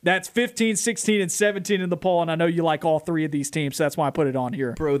 Indiana. That's 15, 16, and 17 in the poll, and I know you like all three of these teams, so that's why I put it on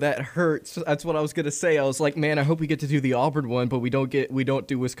here. Bro, that hurts. That's what I was gonna say. I was like, man, I hope we get to do the Auburn one, but we don't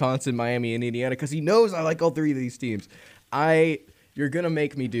do Wisconsin, Miami, and Indiana because he knows I like all three of these teams. You're gonna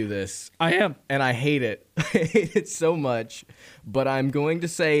make me do this. I am, and I hate it. I hate it so much. But I'm going to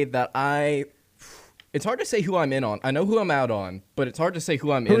say that It's hard to say who I'm in on. I know who I'm out on, but it's hard to say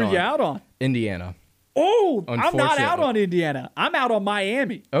who I'm in on. Who are you out on? Indiana. Oh, I'm not out on Indiana. I'm out on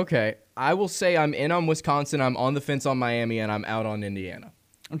Miami. Okay. I will say I'm in on Wisconsin, I'm on the fence on Miami, and I'm out on Indiana.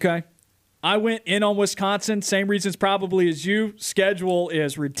 Okay. I went in on Wisconsin. Same reasons probably as you. Schedule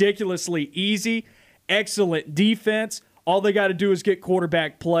is ridiculously easy. Excellent defense. All they got to do is get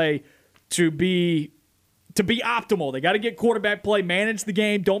quarterback play to be optimal. They got to get quarterback play, manage the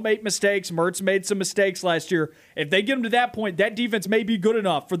game, don't make mistakes. Mertz made some mistakes last year. If they get them to that point, that defense may be good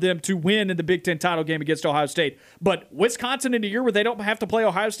enough for them to win in the Big Ten title game against Ohio State. But Wisconsin in a year where they don't have to play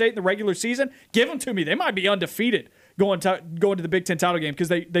Ohio State in the regular season, give them to me. They might be undefeated going to the Big Ten title game because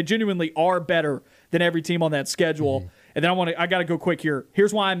they genuinely are better than every team on that schedule. And then I got to go quick here.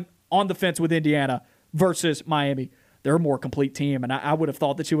 Here's why I'm on the fence with Indiana versus Miami. They're a more complete team, and I would have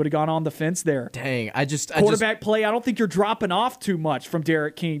thought that you would have gone on the fence there. Dang, Quarterback play, I don't think you're dropping off too much from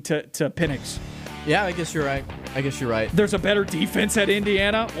Derek King to Penix. Yeah, I guess you're right. There's a better defense at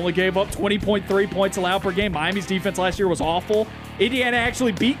Indiana. Only gave up 20.3 points allowed per game. Miami's defense last year was awful. Indiana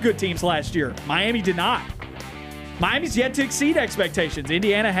actually beat good teams last year. Miami did not. Miami's yet to exceed expectations.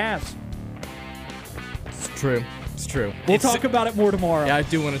 Indiana has. It's true. We'll talk about it more tomorrow. Yeah, I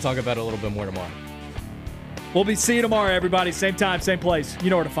do want to talk about it a little bit more tomorrow. We'll be seeing you tomorrow, everybody. Same time, same place. You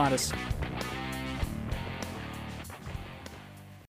know where to find us.